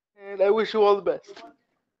 and I wish you all the best.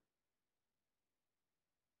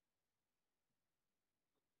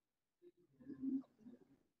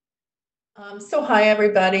 So hi,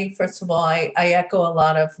 everybody. First of all, I echo a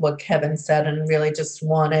lot of what Kevin said and really just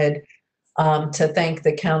wanted to thank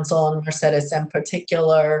the council and Mercedes in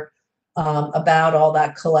particular about all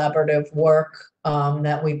that collaborative work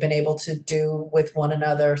that we've been able to do with one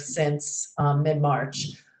another since mid-March,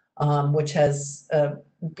 which has,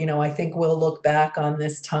 I think we'll look back on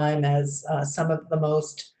this time as some of the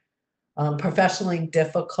most professionally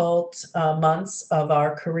difficult months of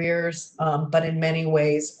our careers, but in many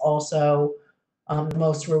ways also the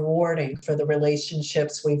most rewarding for the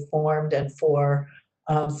relationships we've formed and for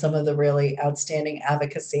some of the really outstanding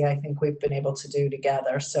advocacy I think we've been able to do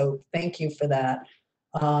together. So thank you for that.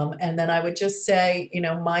 And then I would just say,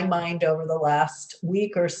 my mind over the last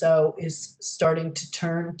week or so is starting to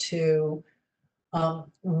turn to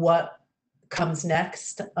what comes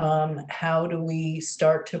next. How do we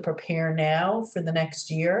start to prepare now for the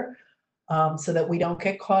next year so that we don't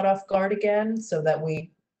get caught off guard again, so that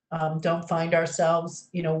we don't find ourselves,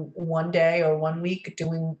 one day or 1 week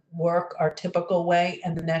doing work our typical way,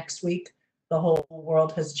 and the next week the whole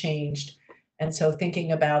world has changed. And so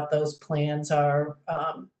thinking about those plans are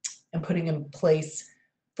and putting in place,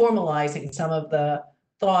 formalizing some of the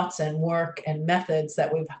thoughts and work and methods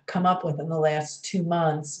that we've come up with in the last 2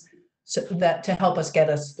 months, so that to help us get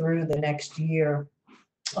us through the next year,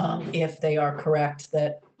 if they are correct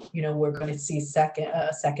that we're going to see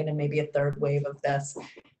a second and maybe a third wave of this.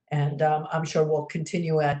 And I'm sure we'll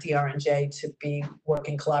continue at DRNJ to be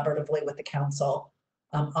working collaboratively with the council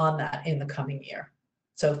on that in the coming year.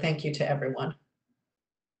 So thank you to everyone.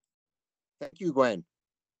 Thank you, Gwen.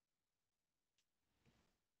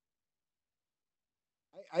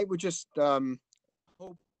 I would just hope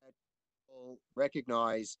that people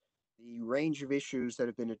recognize the range of issues that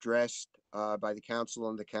have been addressed by the council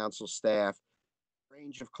and the council staff,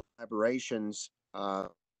 range of collaborations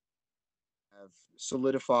have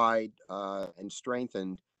solidified and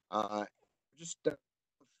strengthened. Just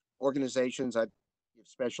organizations I give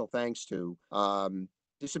special thanks to.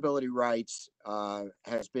 Disability Rights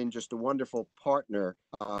has been just a wonderful partner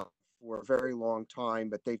for a very long time,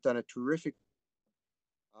 but they've done a terrific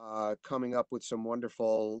coming up with some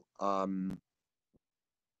wonderful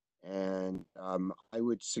and I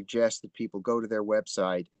would suggest that people go to their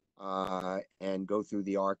website and go through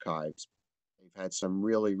the archives. They've had some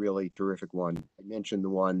really, really terrific one. I mentioned the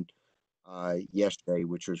one yesterday,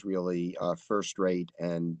 which was really first rate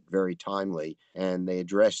and very timely. And they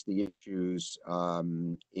addressed the issues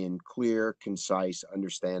in clear, concise,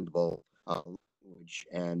 understandable language.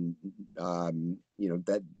 And,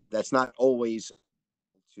 that's not always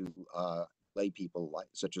to lay people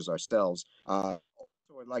such as ourselves.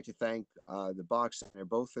 Also, I'd like to thank the Bach Center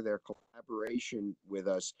both for their collaboration with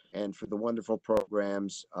us and for the wonderful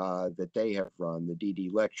programs that they have run, the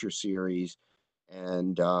DD Lecture Series,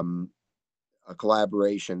 and a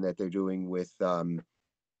collaboration that they're doing with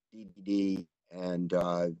DDD and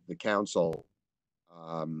the council,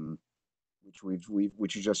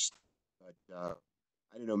 which is just, I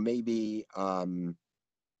don't know, maybe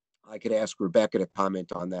I could ask Rebecca to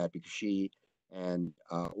comment on that because she and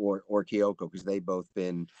or Kyoko, because they've both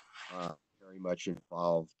been very much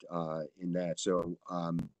involved in that. So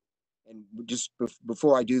and just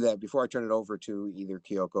before I do that, before I turn it over to either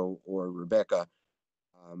Kyoko or Rebecca,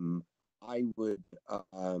 I would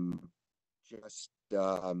just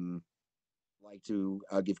like to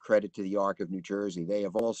give credit to the ARC of New Jersey. They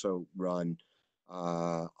have also run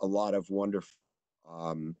a lot of wonderful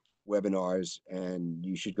webinars, and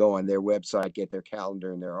you should go on their website, get their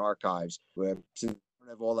calendar and their archives. Since I don't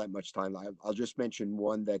have all that much time, I'll just mention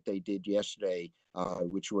one that they did yesterday,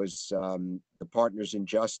 which was the Partners in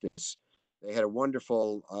Justice. They had a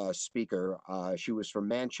wonderful speaker. She was from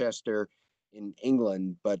Manchester in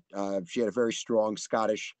England, but she had a very strong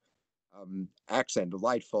Scottish accent,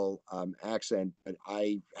 delightful accent. But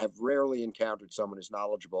I have rarely encountered someone as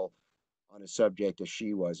knowledgeable on a subject as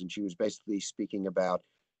she was. And she was basically speaking about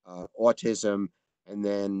autism, and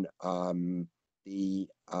then the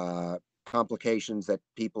complications that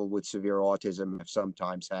people with severe autism have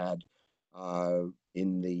sometimes had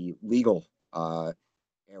in the legal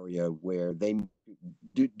area, where they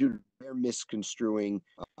they're misconstruing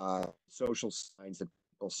social signs that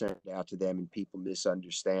people send out to them, and people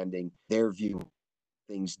misunderstanding their view of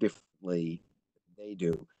things differently than they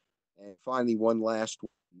do. And finally, one last one,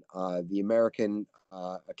 the American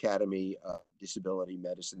Academy of Disability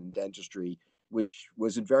Medicine and Dentistry, which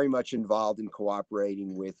was very much involved in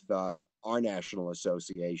cooperating with our national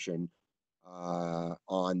association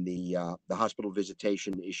on the hospital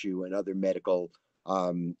visitation issue and other medical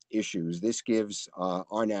issues. This gives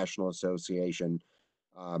our national association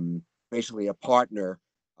basically a partner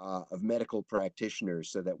of medical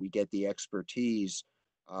practitioners, so that we get the expertise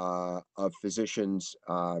of physicians,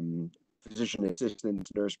 physician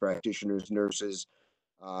assistants, nurse practitioners, nurses,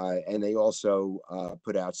 and they also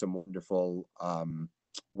put out some wonderful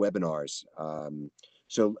webinars.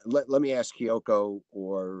 So let me ask Kyoko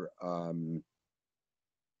or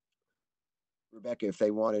Rebecca if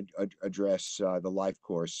they want to address the life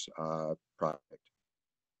course project.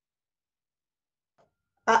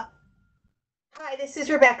 Hi, this is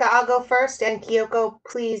Rebecca. I'll go first, and Kyoko,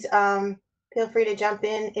 please feel free to jump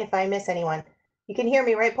in if I miss anyone. You can hear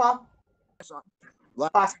me, right, Paul?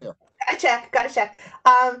 Awesome. Gotta check.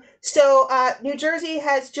 So New Jersey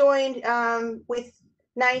has joined with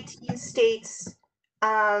 19 states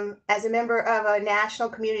as a member of a national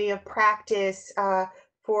community of practice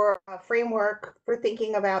for a framework for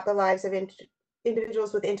thinking about the lives of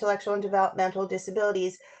individuals with intellectual and developmental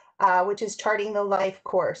disabilities, which is charting the life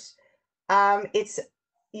course. It's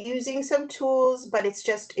using some tools, but it's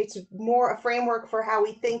more a framework for how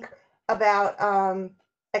we think about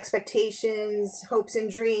expectations, hopes, and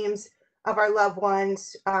dreams of our loved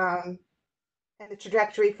ones, and the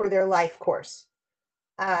trajectory for their life course.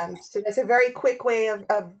 So that's a very quick way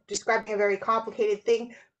of describing a very complicated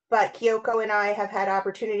thing, but Kyoko and I have had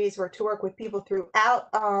opportunities to work with people throughout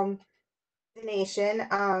the nation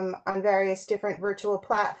on various different virtual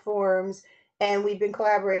platforms, and we've been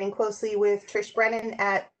collaborating closely with Trish Brennan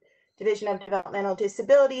at Division of Developmental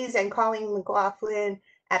Disabilities and Colleen McLaughlin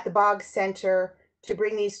at the Boggs Center to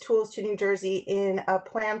bring these tools to New Jersey in a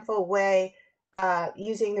planful way,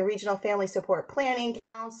 using the regional family support planning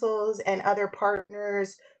councils and other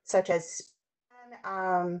partners such as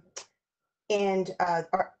and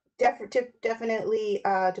definitely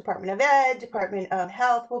Department of Ed, Department of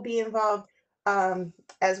Health will be involved,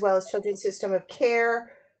 as well as Children's System of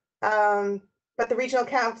Care. But the regional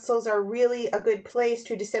councils are really a good place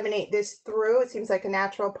to disseminate this through. It seems like a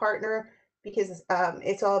natural partner because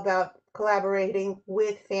it's all about collaborating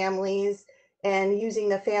with families and using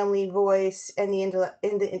the family voice and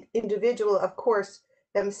the individual, of course,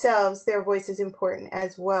 themselves. Their voice is important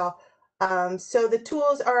as well. So the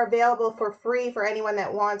tools are available for free for anyone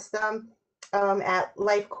that wants them at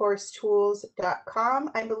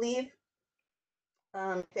lifecoursetools.com, I believe.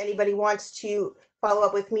 If anybody wants to follow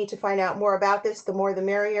up with me to find out more about this, the more the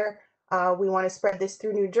merrier. We want to spread this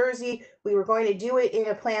through New Jersey. We were going to do it in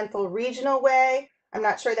a planful regional way. I'm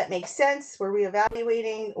not sure that makes sense. We're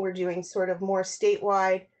reevaluating. We're doing sort of more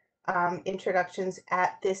statewide introductions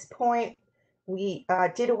at this point. We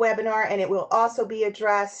did a webinar, and it will also be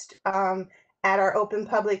addressed at our open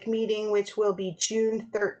public meeting, which will be June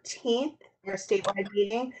 13th, our statewide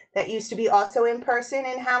meeting that used to be also in person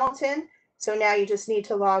in Hamilton. So now you just need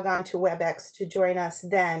to log on to WebEx to join us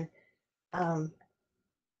then.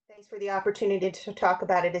 Thanks for the opportunity to talk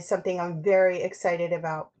about it. It's something I'm very excited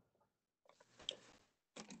about.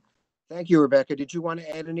 Thank you, Rebecca. Did you want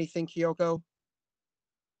to add anything, Kyoko?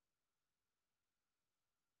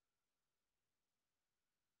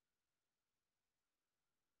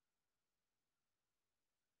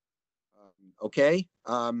 Okay.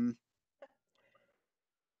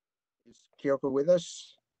 Is Kyoko with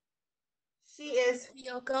us? She is.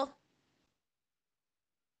 Kyoko.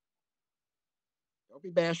 Don't be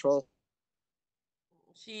bashful.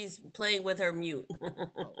 She's playing with her mute.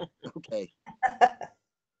 Oh, okay. I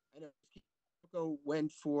know Kyoko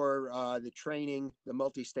went for the training, the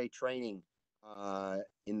multi-state training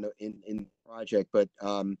in the project, but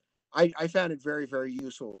I found it very, very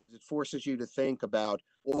useful. It forces you to think about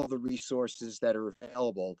all the resources that are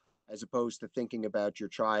available as opposed to thinking about your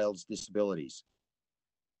child's disabilities.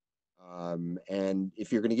 And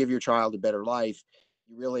if you're going to give your child a better life,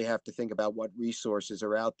 you really have to think about what resources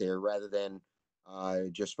are out there rather than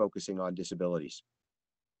just focusing on disabilities.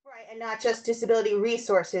 Right, and not just disability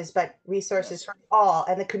resources, but resources Yes. for all,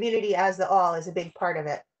 and the community as the all is a big part of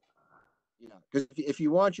it. Yeah, because if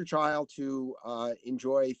you want your child to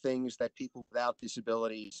enjoy things that people without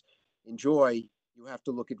disabilities enjoy, you have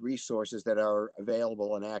to look at resources that are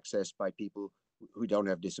available and accessed by people who don't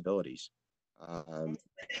have disabilities. On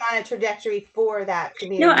a trajectory for that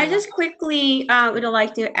community. No, I just quickly would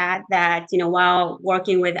like to add that, while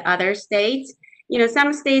working with other states,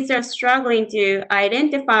 some states are struggling to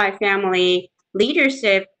identify family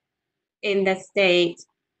leadership in the state.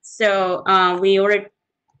 So we ordered.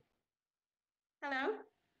 Hello?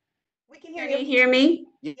 We can hear Can you. you hear me?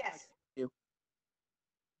 Yes.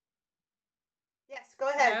 Yes, go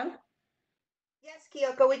ahead. Hello? Yes,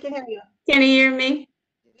 Kyoko, we can hear you. Can you hear me?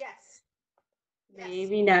 Yes.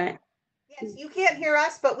 Maybe not. Yes, you can't hear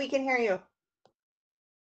us, but we can hear you.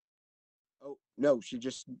 Oh, no, she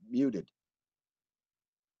just muted.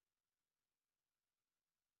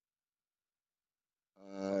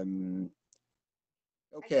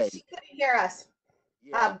 Okay. She couldn't hear us.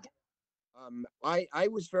 Yeah. I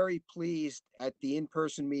was very pleased at the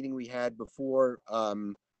in-person meeting we had before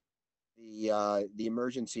the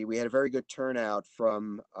emergency. We had a very good turnout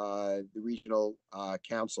from the regional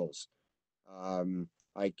councils.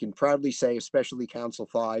 I can proudly say, especially Council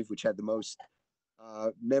 5, which had the most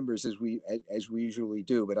members as we usually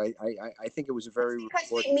do. But I think it was a very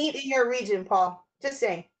because we meet in your region, Paul. Just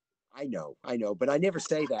saying. I know, but I never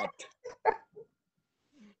say that.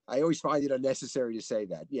 I always find it unnecessary to say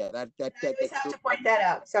that. Yeah, that I always have to point that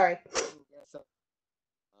out. Sorry.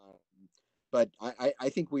 But I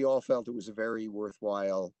think we all felt it was a very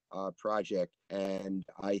worthwhile project, and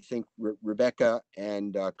I think Rebecca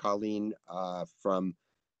and Colleen from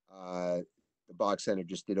the Bog Center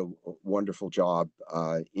just did a wonderful job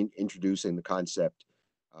in introducing the concept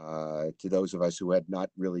to those of us who had not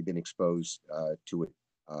really been exposed to it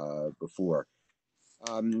before.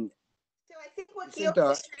 So I think what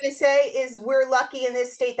Kyoko is trying to say is we're lucky in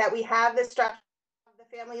this state that we have the structure of the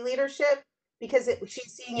family leadership because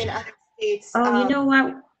she's seeing in other states. Oh, you know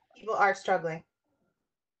what? People are struggling.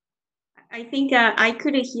 I think I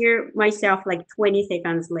couldn't hear myself like 20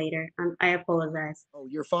 seconds later. I apologize. Oh,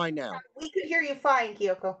 you're fine now. We could hear you fine,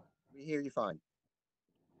 Kyoko. We hear you fine.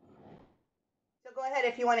 So go ahead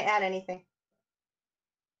if you want to add anything.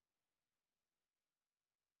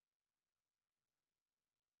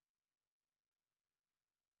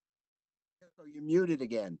 So you're muted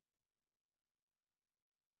again.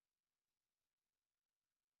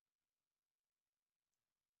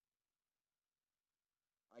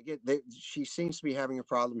 I get that she seems to be having a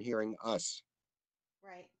problem hearing us.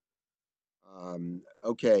 Right.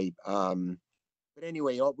 Okay. But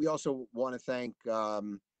anyway, we also want to thank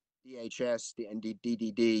DHS, the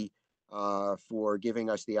NJCDD, for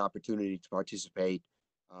giving us the opportunity to participate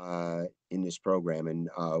in this program and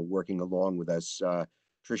working along with us.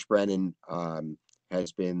 Trish Brennan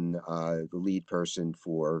has been the lead person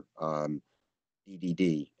for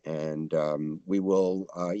DDD, and we will,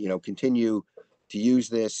 continue to use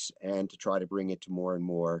this and to try to bring it to more and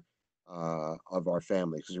more of our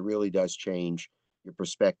families, because it really does change your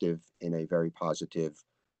perspective in a very positive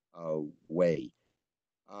way.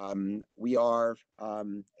 We are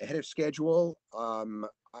ahead of schedule.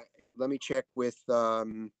 Let me check with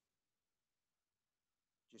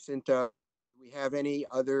Jacinta. Do we have any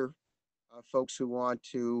other folks who want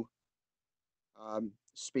to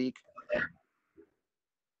speak?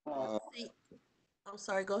 I'm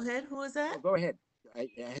sorry, go ahead. Who is that? Oh, go ahead.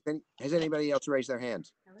 Has anybody else raised their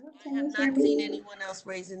hands? I have not seen anyone else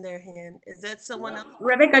raising their hand. Is that someone else?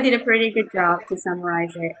 Rebecca did a pretty good job to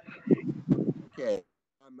summarize it. Okay.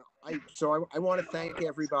 I want to thank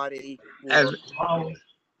everybody for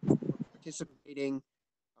participating.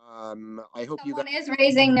 I hope you guys. Someone is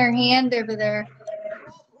raising their hand over there.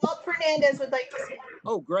 Walt Fernandez would like to speak.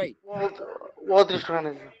 Oh, great. Walter's trying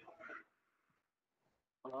to.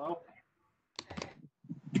 Hello?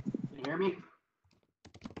 Can you hear me?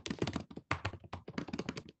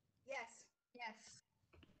 Yes. Yes.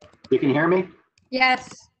 You can hear me?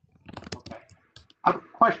 Yes. Okay. I have a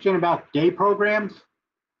question about day programs.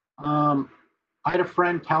 I had a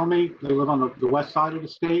friend tell me, they live on the west side of the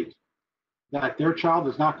state, that their child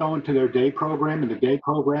is not going to their day program, and the day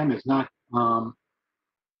program is not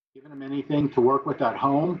giving them anything to work with at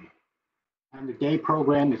home. And the day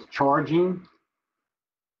program is charging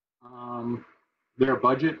their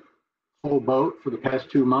budget full boat for the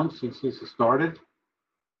past 2 months since this has started.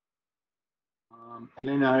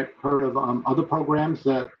 And then I heard of other programs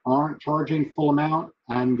that aren't charging full amount,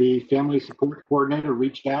 and the family support coordinator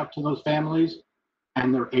reached out to those families,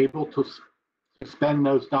 and they're able to spend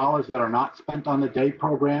those dollars that are not spent on the day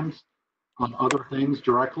programs on other things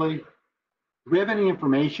directly. Do we have any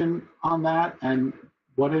information on that? And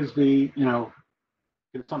what is the, can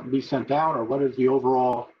something be sent out, or what is the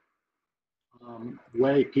overall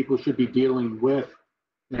way people should be dealing with,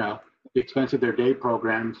 the expense of their day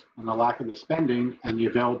programs and the lack of the spending and the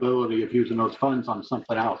availability of using those funds on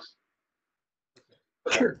something else?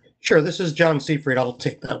 Sure. This is John Seafried. I'll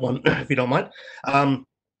take that one if you don't mind.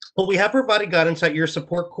 Well, we have provided guidance that your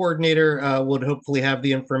support coordinator would hopefully have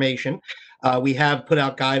the information. We have put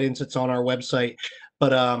out guidance. It's on our website.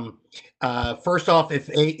 But first off, if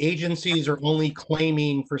agencies are only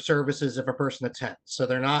claiming for services if a person attends, so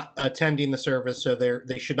they're not attending the service, so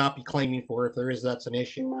they should not be claiming for it. If there is, that's an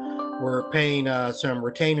issue. We're paying some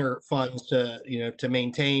retainer funds to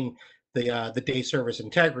maintain the day service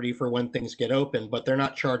integrity for when things get open, but they're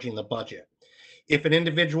not charging the budget. If an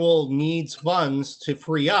individual needs funds to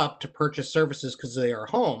free up to purchase services because they are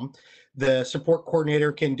home, the support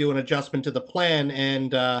coordinator can do an adjustment to the plan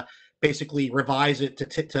and basically revise it to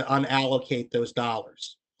unallocate those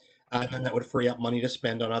dollars. And then that would free up money to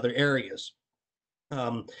spend on other areas.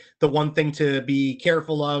 The one thing to be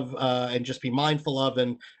careful of and just be mindful of,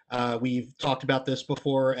 and we've talked about this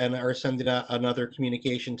before and are sending out another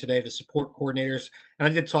communication today to support coordinators, and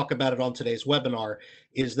I did talk about it on today's webinar,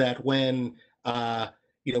 is that when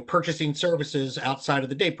purchasing services outside of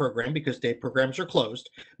the day program, because day programs are closed,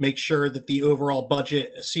 make sure that the overall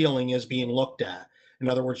budget ceiling is being looked at. In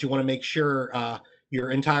other words, you want to make sure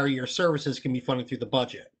your entire year services can be funded through the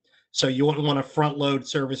budget. So you wouldn't want to front load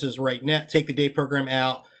services right now, take the day program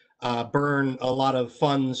out, burn a lot of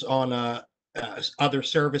funds on other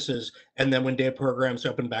services, and then when day programs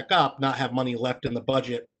open back up, not have money left in the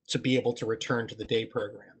budget to be able to return to the day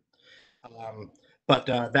program. But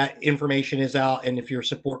that information is out, and if your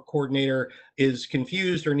support coordinator is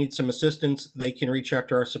confused or needs some assistance, they can reach out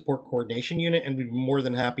to our support coordination unit, and we'd be more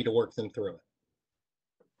than happy to work them through it.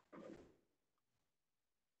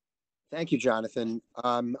 Thank you, Jonathan.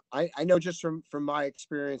 I know just from my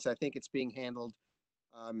experience, I think it's being handled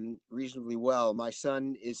reasonably well. My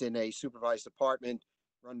son is in a supervised apartment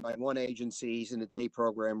run by one agency. He's in a day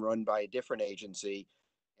program run by a different agency.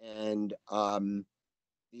 And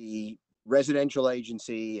the residential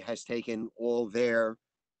agency has taken all their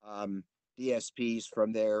DSPs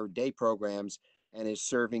from their day programs and is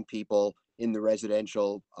serving people in the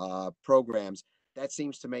residential programs. That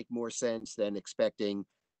seems to make more sense than expecting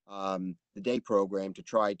the day program to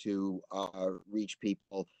try to reach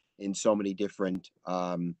people in so many different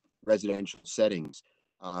residential settings.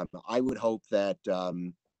 I would hope that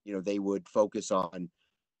they would focus on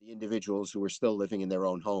the individuals who are still living in their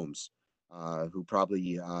own homes, who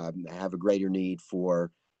probably have a greater need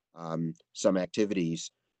for some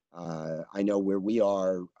activities. I know where we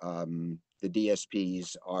are, the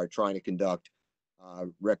DSPs are trying to conduct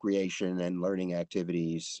recreation and learning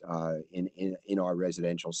activities in our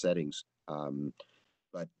residential settings.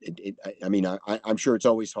 But I'm sure it's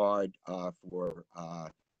always hard for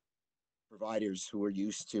providers who are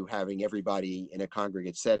used to having everybody in a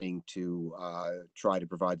congregate setting to try to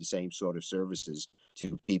provide the same sort of services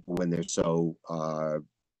to people when they're so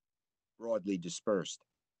broadly dispersed.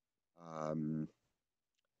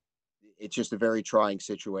 It's just a very trying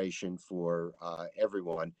situation for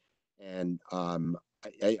everyone. And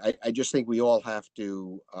I just think we all have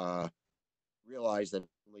to realize that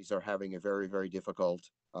families are having a very, very difficult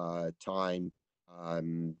time.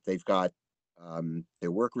 They've got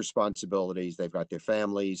their work responsibilities, they've got their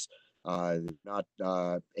families, they're not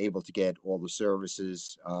able to get all the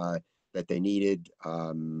services that they needed.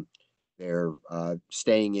 They're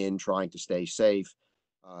staying in, trying to stay safe.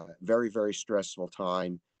 Very, very stressful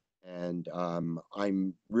time. And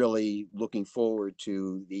I'm really looking forward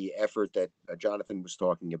to the effort that Jonathan was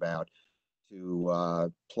talking about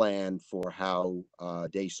to plan for how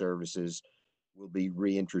day services will be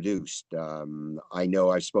reintroduced. I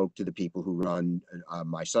know I spoke to the people who run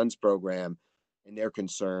my son's program, and they're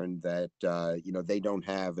concerned that they don't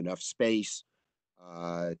have enough space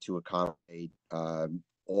to accommodate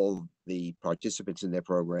all the participants in their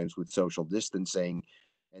programs with social distancing.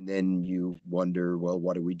 And then you wonder, well,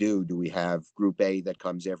 what do we do? Do we have Group A that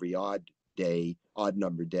comes every odd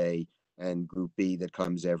number day, and Group B that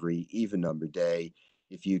comes every even number day?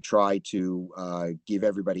 If you try to give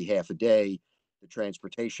everybody half a day, the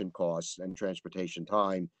transportation costs and transportation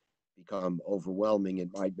time become overwhelming.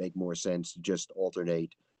 It might make more sense to just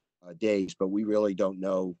alternate days, but we really don't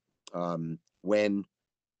know when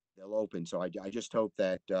they'll open. So I just hope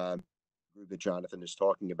that group that Jonathan is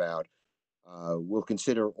talking about will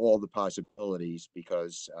consider all the possibilities,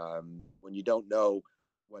 because when you don't know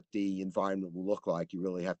what the environment will look like, you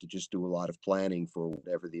really have to just do a lot of planning for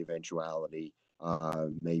whatever the eventuality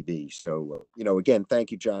may be. So, again, thank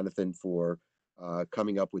you, Jonathan, for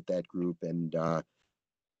coming up with that group and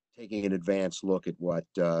taking an advanced look at what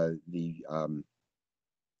the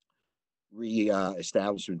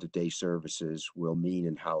re-establishment of day services will mean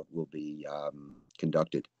and how it will be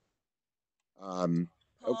conducted.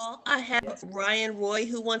 Paul, I have Yes. Ryan Roy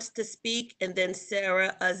who wants to speak, and then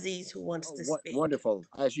Sarah Aziz who wants to speak. Wonderful.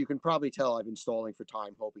 As you can probably tell, I've been stalling for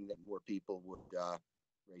time, hoping that more people would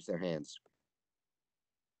raise their hands.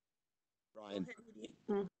 Ryan.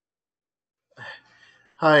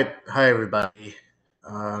 Hi, everybody.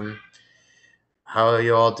 How are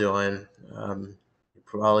you all doing? You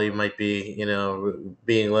probably might be,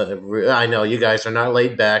 being. I know you guys are not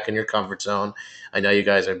laid back in your comfort zone. I know you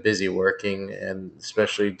guys are busy working, and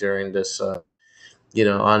especially during this,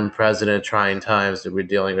 unprecedented, trying times that we're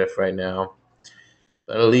dealing with right now.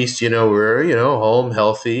 But at least we're home,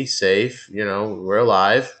 healthy, safe. We're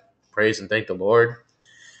alive. Praise and thank the Lord,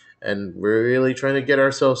 and we're really trying to get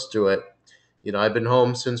ourselves through it. I've been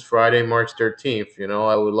home since Friday, March 13th.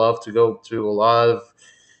 I would love to go to a lot of,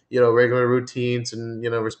 regular routines and,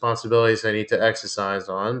 responsibilities I need to exercise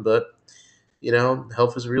on. But,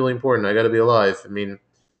 health is really important. I got to be alive. I mean,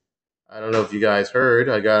 I don't know if you guys heard,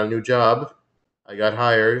 I got a new job. I got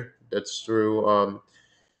hired. That's through, a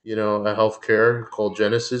healthcare called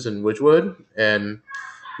Genesis in Widgewood. And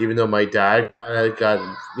even though my dad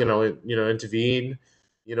got, intervened,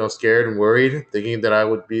 scared and worried, thinking that I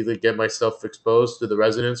would be to get myself exposed to the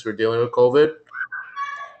residents who are dealing with COVID.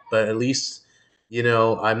 But at least,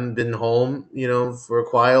 I've been home, for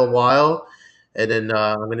quite a while. And then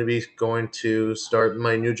I'm going to be going to start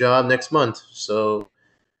my new job next month. So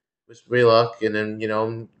wish me luck. And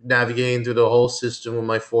then, navigating through the whole system with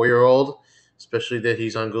my 4-year-old, especially that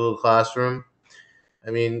he's on Google Classroom.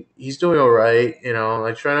 I mean, he's doing all right.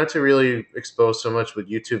 I try not to really expose so much with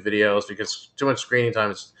YouTube videos because too much screening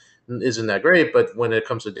time isn't that great. But when it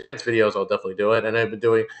comes to dance videos, I'll definitely do it. And I've been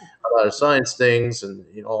doing a lot of science things and,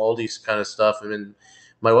 all these kind of stuff. I mean,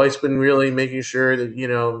 my wife's been really making sure that,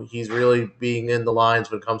 he's really being in the lines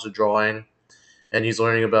when it comes to drawing, and he's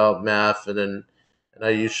learning about math. And I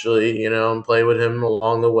usually, play with him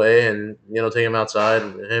along the way and, take him outside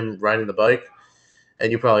and him riding the bike.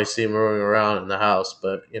 And you probably see him roaming around in the house,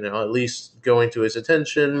 but at least going to his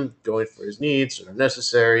attention, going for his needs that are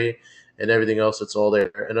necessary, and everything else that's all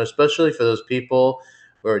there. And especially for those people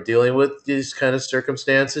who are dealing with these kind of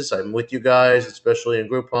circumstances, I'm with you guys, especially in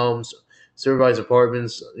group homes, supervised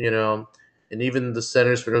apartments, and even the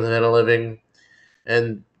centers for independent living,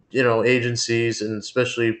 and agencies, and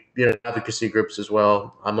especially advocacy groups as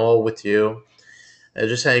well. I'm all with you. And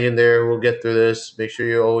just hang in there. We'll get through this. Make sure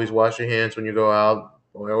you always wash your hands when you go out,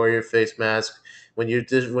 or wear your face mask. When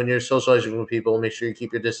you're socializing with people, make sure you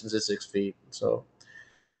keep your distance at 6 feet. So,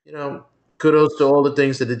 kudos to all the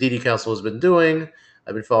things that the DD Council has been doing.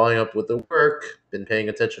 I've been following up with the work, been paying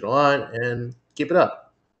attention a lot, and keep it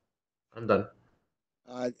up. I'm done.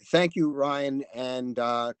 Thank you, Ryan, and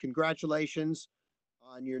congratulations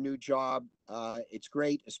on your new job. It's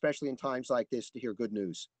great, especially in times like this, to hear good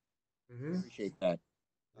news. Appreciate that.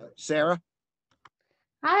 Sarah?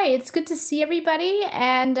 Hi, it's good to see everybody.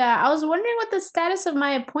 And I was wondering what the status of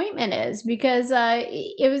my appointment is because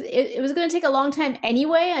it was going to take a long time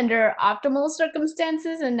anyway under optimal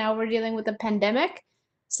circumstances, and now we're dealing with a pandemic.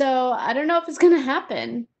 So I don't know if it's going to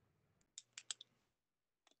happen.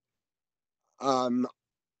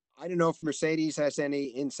 I don't know if Mercedes has any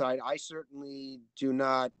insight. I certainly do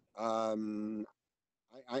not. I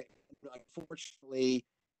unfortunately,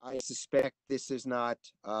 I suspect this is not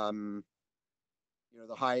the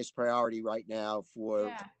highest priority right now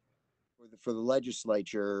for the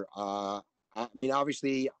legislature. I mean,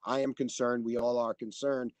 obviously, I am concerned. We all are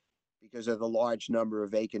concerned because of the large number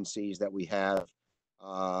of vacancies that we have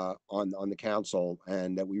on the council,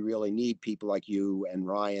 and that we really need people like you and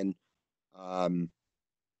Ryan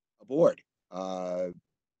aboard. But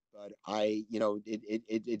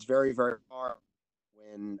it's very, very hard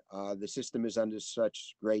when the system is under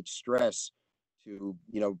such great stress to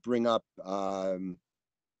bring up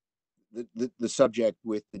the subject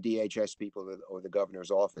with the DHS people or the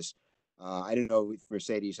governor's office. I don't know if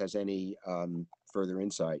Mercedes has any further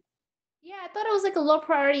insight. Yeah, I thought it was like a low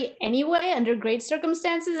priority anyway under great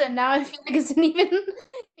circumstances, and now I feel like it's an even,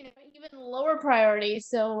 even lower priority.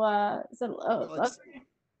 Well, it's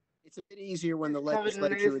a bit easier when the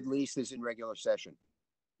legislature at least is in regular session.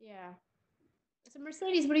 Yeah. So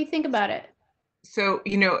Mercedes, what do you think about it? So,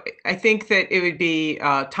 I think that it would be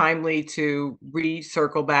timely to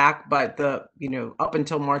recircle back, but up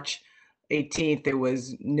until March 18th, there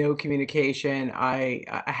was no communication. I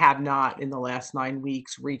have not in the last 9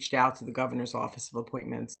 weeks reached out to the governor's office of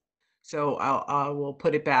appointments. So I will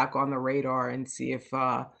put it back on the radar and see if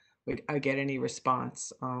I get any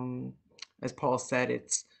response. As Paul said,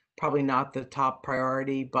 it's probably not the top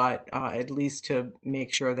priority, but at least to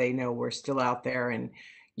make sure they know we're still out there and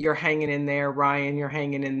you're hanging in there. Ryan, you're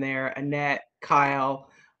hanging in there. Annette, Kyle,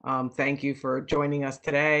 thank you for joining us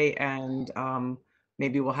today, and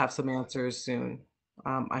maybe we'll have some answers soon.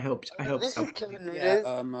 I hope This so. is Kevin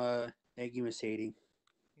Yeah, Nunez. thank you, Mercedes.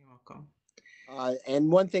 You're welcome. And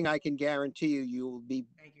one thing I can guarantee you will be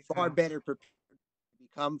far Kyle. better prepared to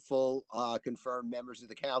become full confirmed members of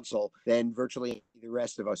the council than virtually the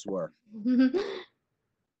rest of us were.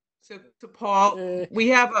 So Paul, we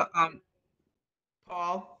have a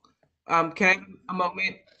Paul. Can I have a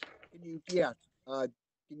moment? Can you? Yeah.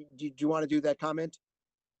 Do you want to do that comment?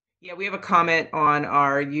 Yeah, we have a comment on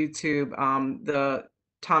our YouTube. The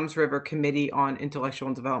Toms River Committee on Intellectual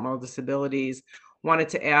and Developmental Disabilities wanted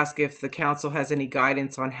to ask if the council has any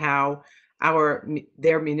guidance on how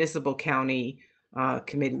their municipal county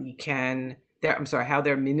committee how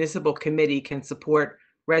their municipal committee can support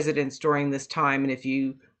residents during this time, and if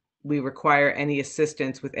we require any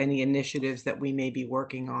assistance with any initiatives that we may be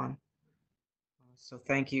working on. So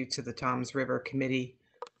thank you to the Toms River Committee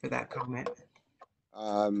for that comment.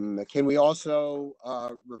 Can we also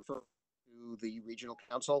refer to the regional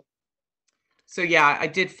council? So yeah, I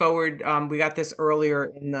did forward. We got this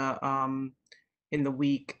earlier in the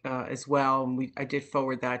week as well, and I did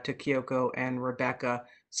forward that to Kyoko and Rebecca.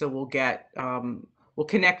 So we'll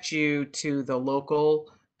connect you to the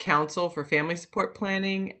local council for family support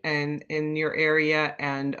planning and in your area,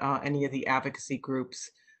 and any of the advocacy groups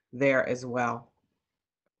there as well.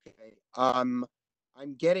 Okay.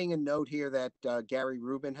 I'm getting a note here that Gary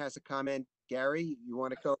Rubin has a comment. Gary, you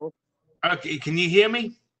want to go? Okay, can you hear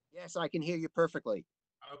me? Yes, I can hear you perfectly.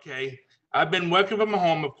 Okay, I've been working from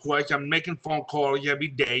home, of course. I'm making phone calls every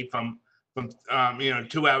day from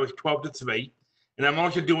 2 hours, 12 to 3. And I'm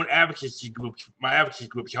also doing advocacy groups, my advocacy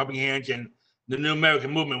groups, Helping Hands and the New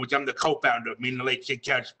American Movement, which I'm the co-founder of, me and the late Chick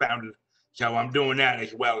Couch founder. So I'm doing that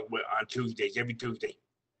as well on Tuesdays, every Tuesday.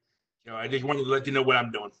 So I just wanted to let you know what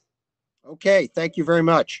I'm doing. Okay, thank you very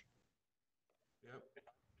much.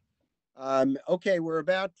 Okay, we're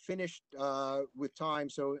about finished with time,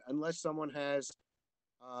 so unless someone has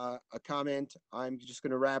a comment, I'm just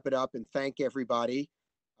going to wrap it up and thank everybody.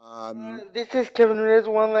 This is Kevin Nunez.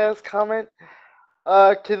 One last comment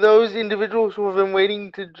to those individuals who have been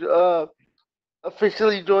waiting to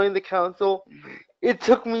officially join the council. It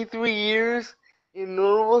took me 3 years in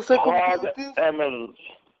normal circumstances.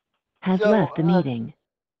 Has left the meeting.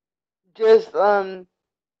 So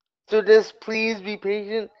just please be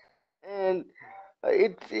patient, and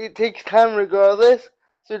it takes time regardless.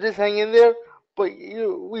 So just hang in there. But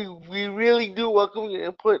we really do welcome your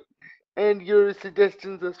input and your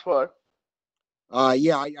suggestions thus far.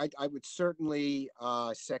 Yeah, I would certainly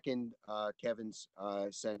second Kevin's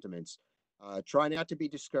sentiments. Try not to be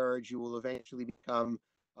discouraged. You will eventually become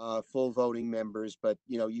full voting members, but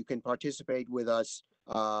you can participate with us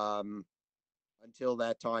until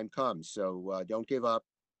that time comes. So don't give up.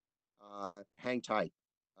 Hang tight.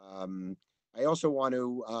 I also want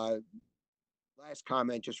to last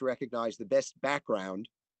comment, just recognize the best background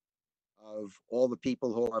of all the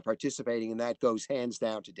people who are participating, and that goes hands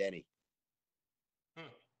down to Denny.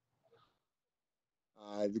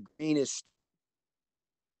 The greenest.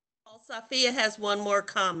 Sophia has one more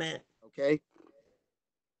comment. Okay.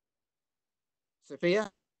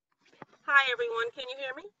 Sophia? Hi, everyone. Can you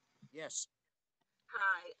hear me? Yes.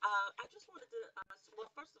 Hi. I just wanted to, well,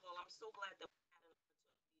 first of all, I'm so glad that we had an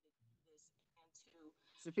opportunity to do this and to.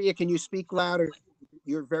 Sophia, can you speak louder?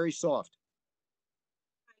 You're very soft.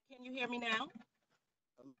 Can you hear me now?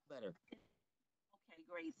 A little better. Okay,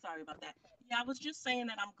 great. Sorry about that. Yeah, I was just saying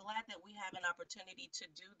that I'm glad that we have an opportunity to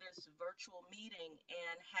do this virtual meeting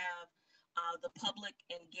and have the public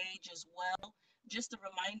engage as well. Just a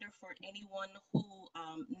reminder for anyone who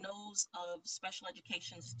knows of special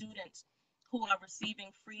education students who are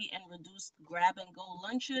receiving free and reduced grab and go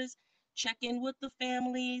lunches. check in with the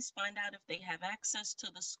families, find out if they have access to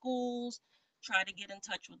the schools, try to get in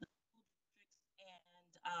touch with the school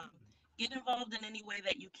districts, and get involved in any way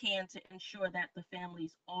that you can to ensure that the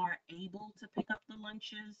families are able to pick up the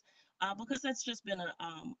lunches, because that's just been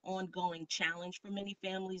an ongoing challenge for many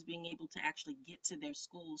families, being able to actually get to their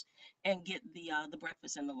schools and get the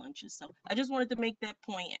breakfast and the lunches. So I just wanted to make that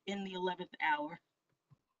point in the 11th hour.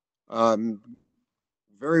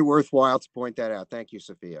 Very worthwhile to point that out. Thank you,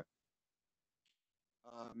 Sophia.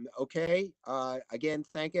 Okay. Again,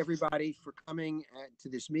 thank everybody for coming to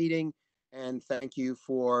this meeting, and thank you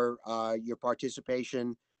for your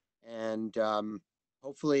participation. And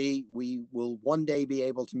hopefully we will one day be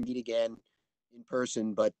able to meet again in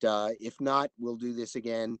person, but if not, we'll do this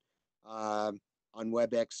again on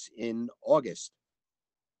WebEx in August.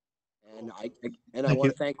 And I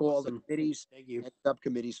want to thank all the committees and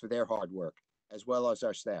subcommittees for their hard work, as well as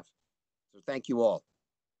our staff. So thank you all.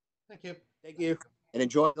 Thank you. Thank you. And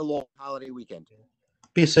enjoy the long holiday weekend.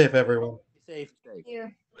 Be safe, everyone. Be safe. Safe. You.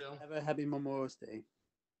 Have a happy Memorial Day.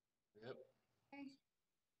 Yep.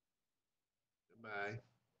 Goodbye.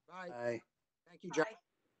 Bye. Bye. Thank you, John.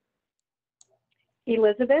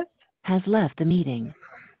 Elizabeth? Has left the meeting.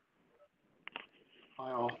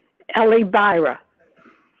 Bye all. Ellie Byra?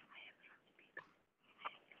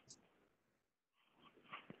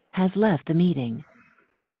 Has left the meeting.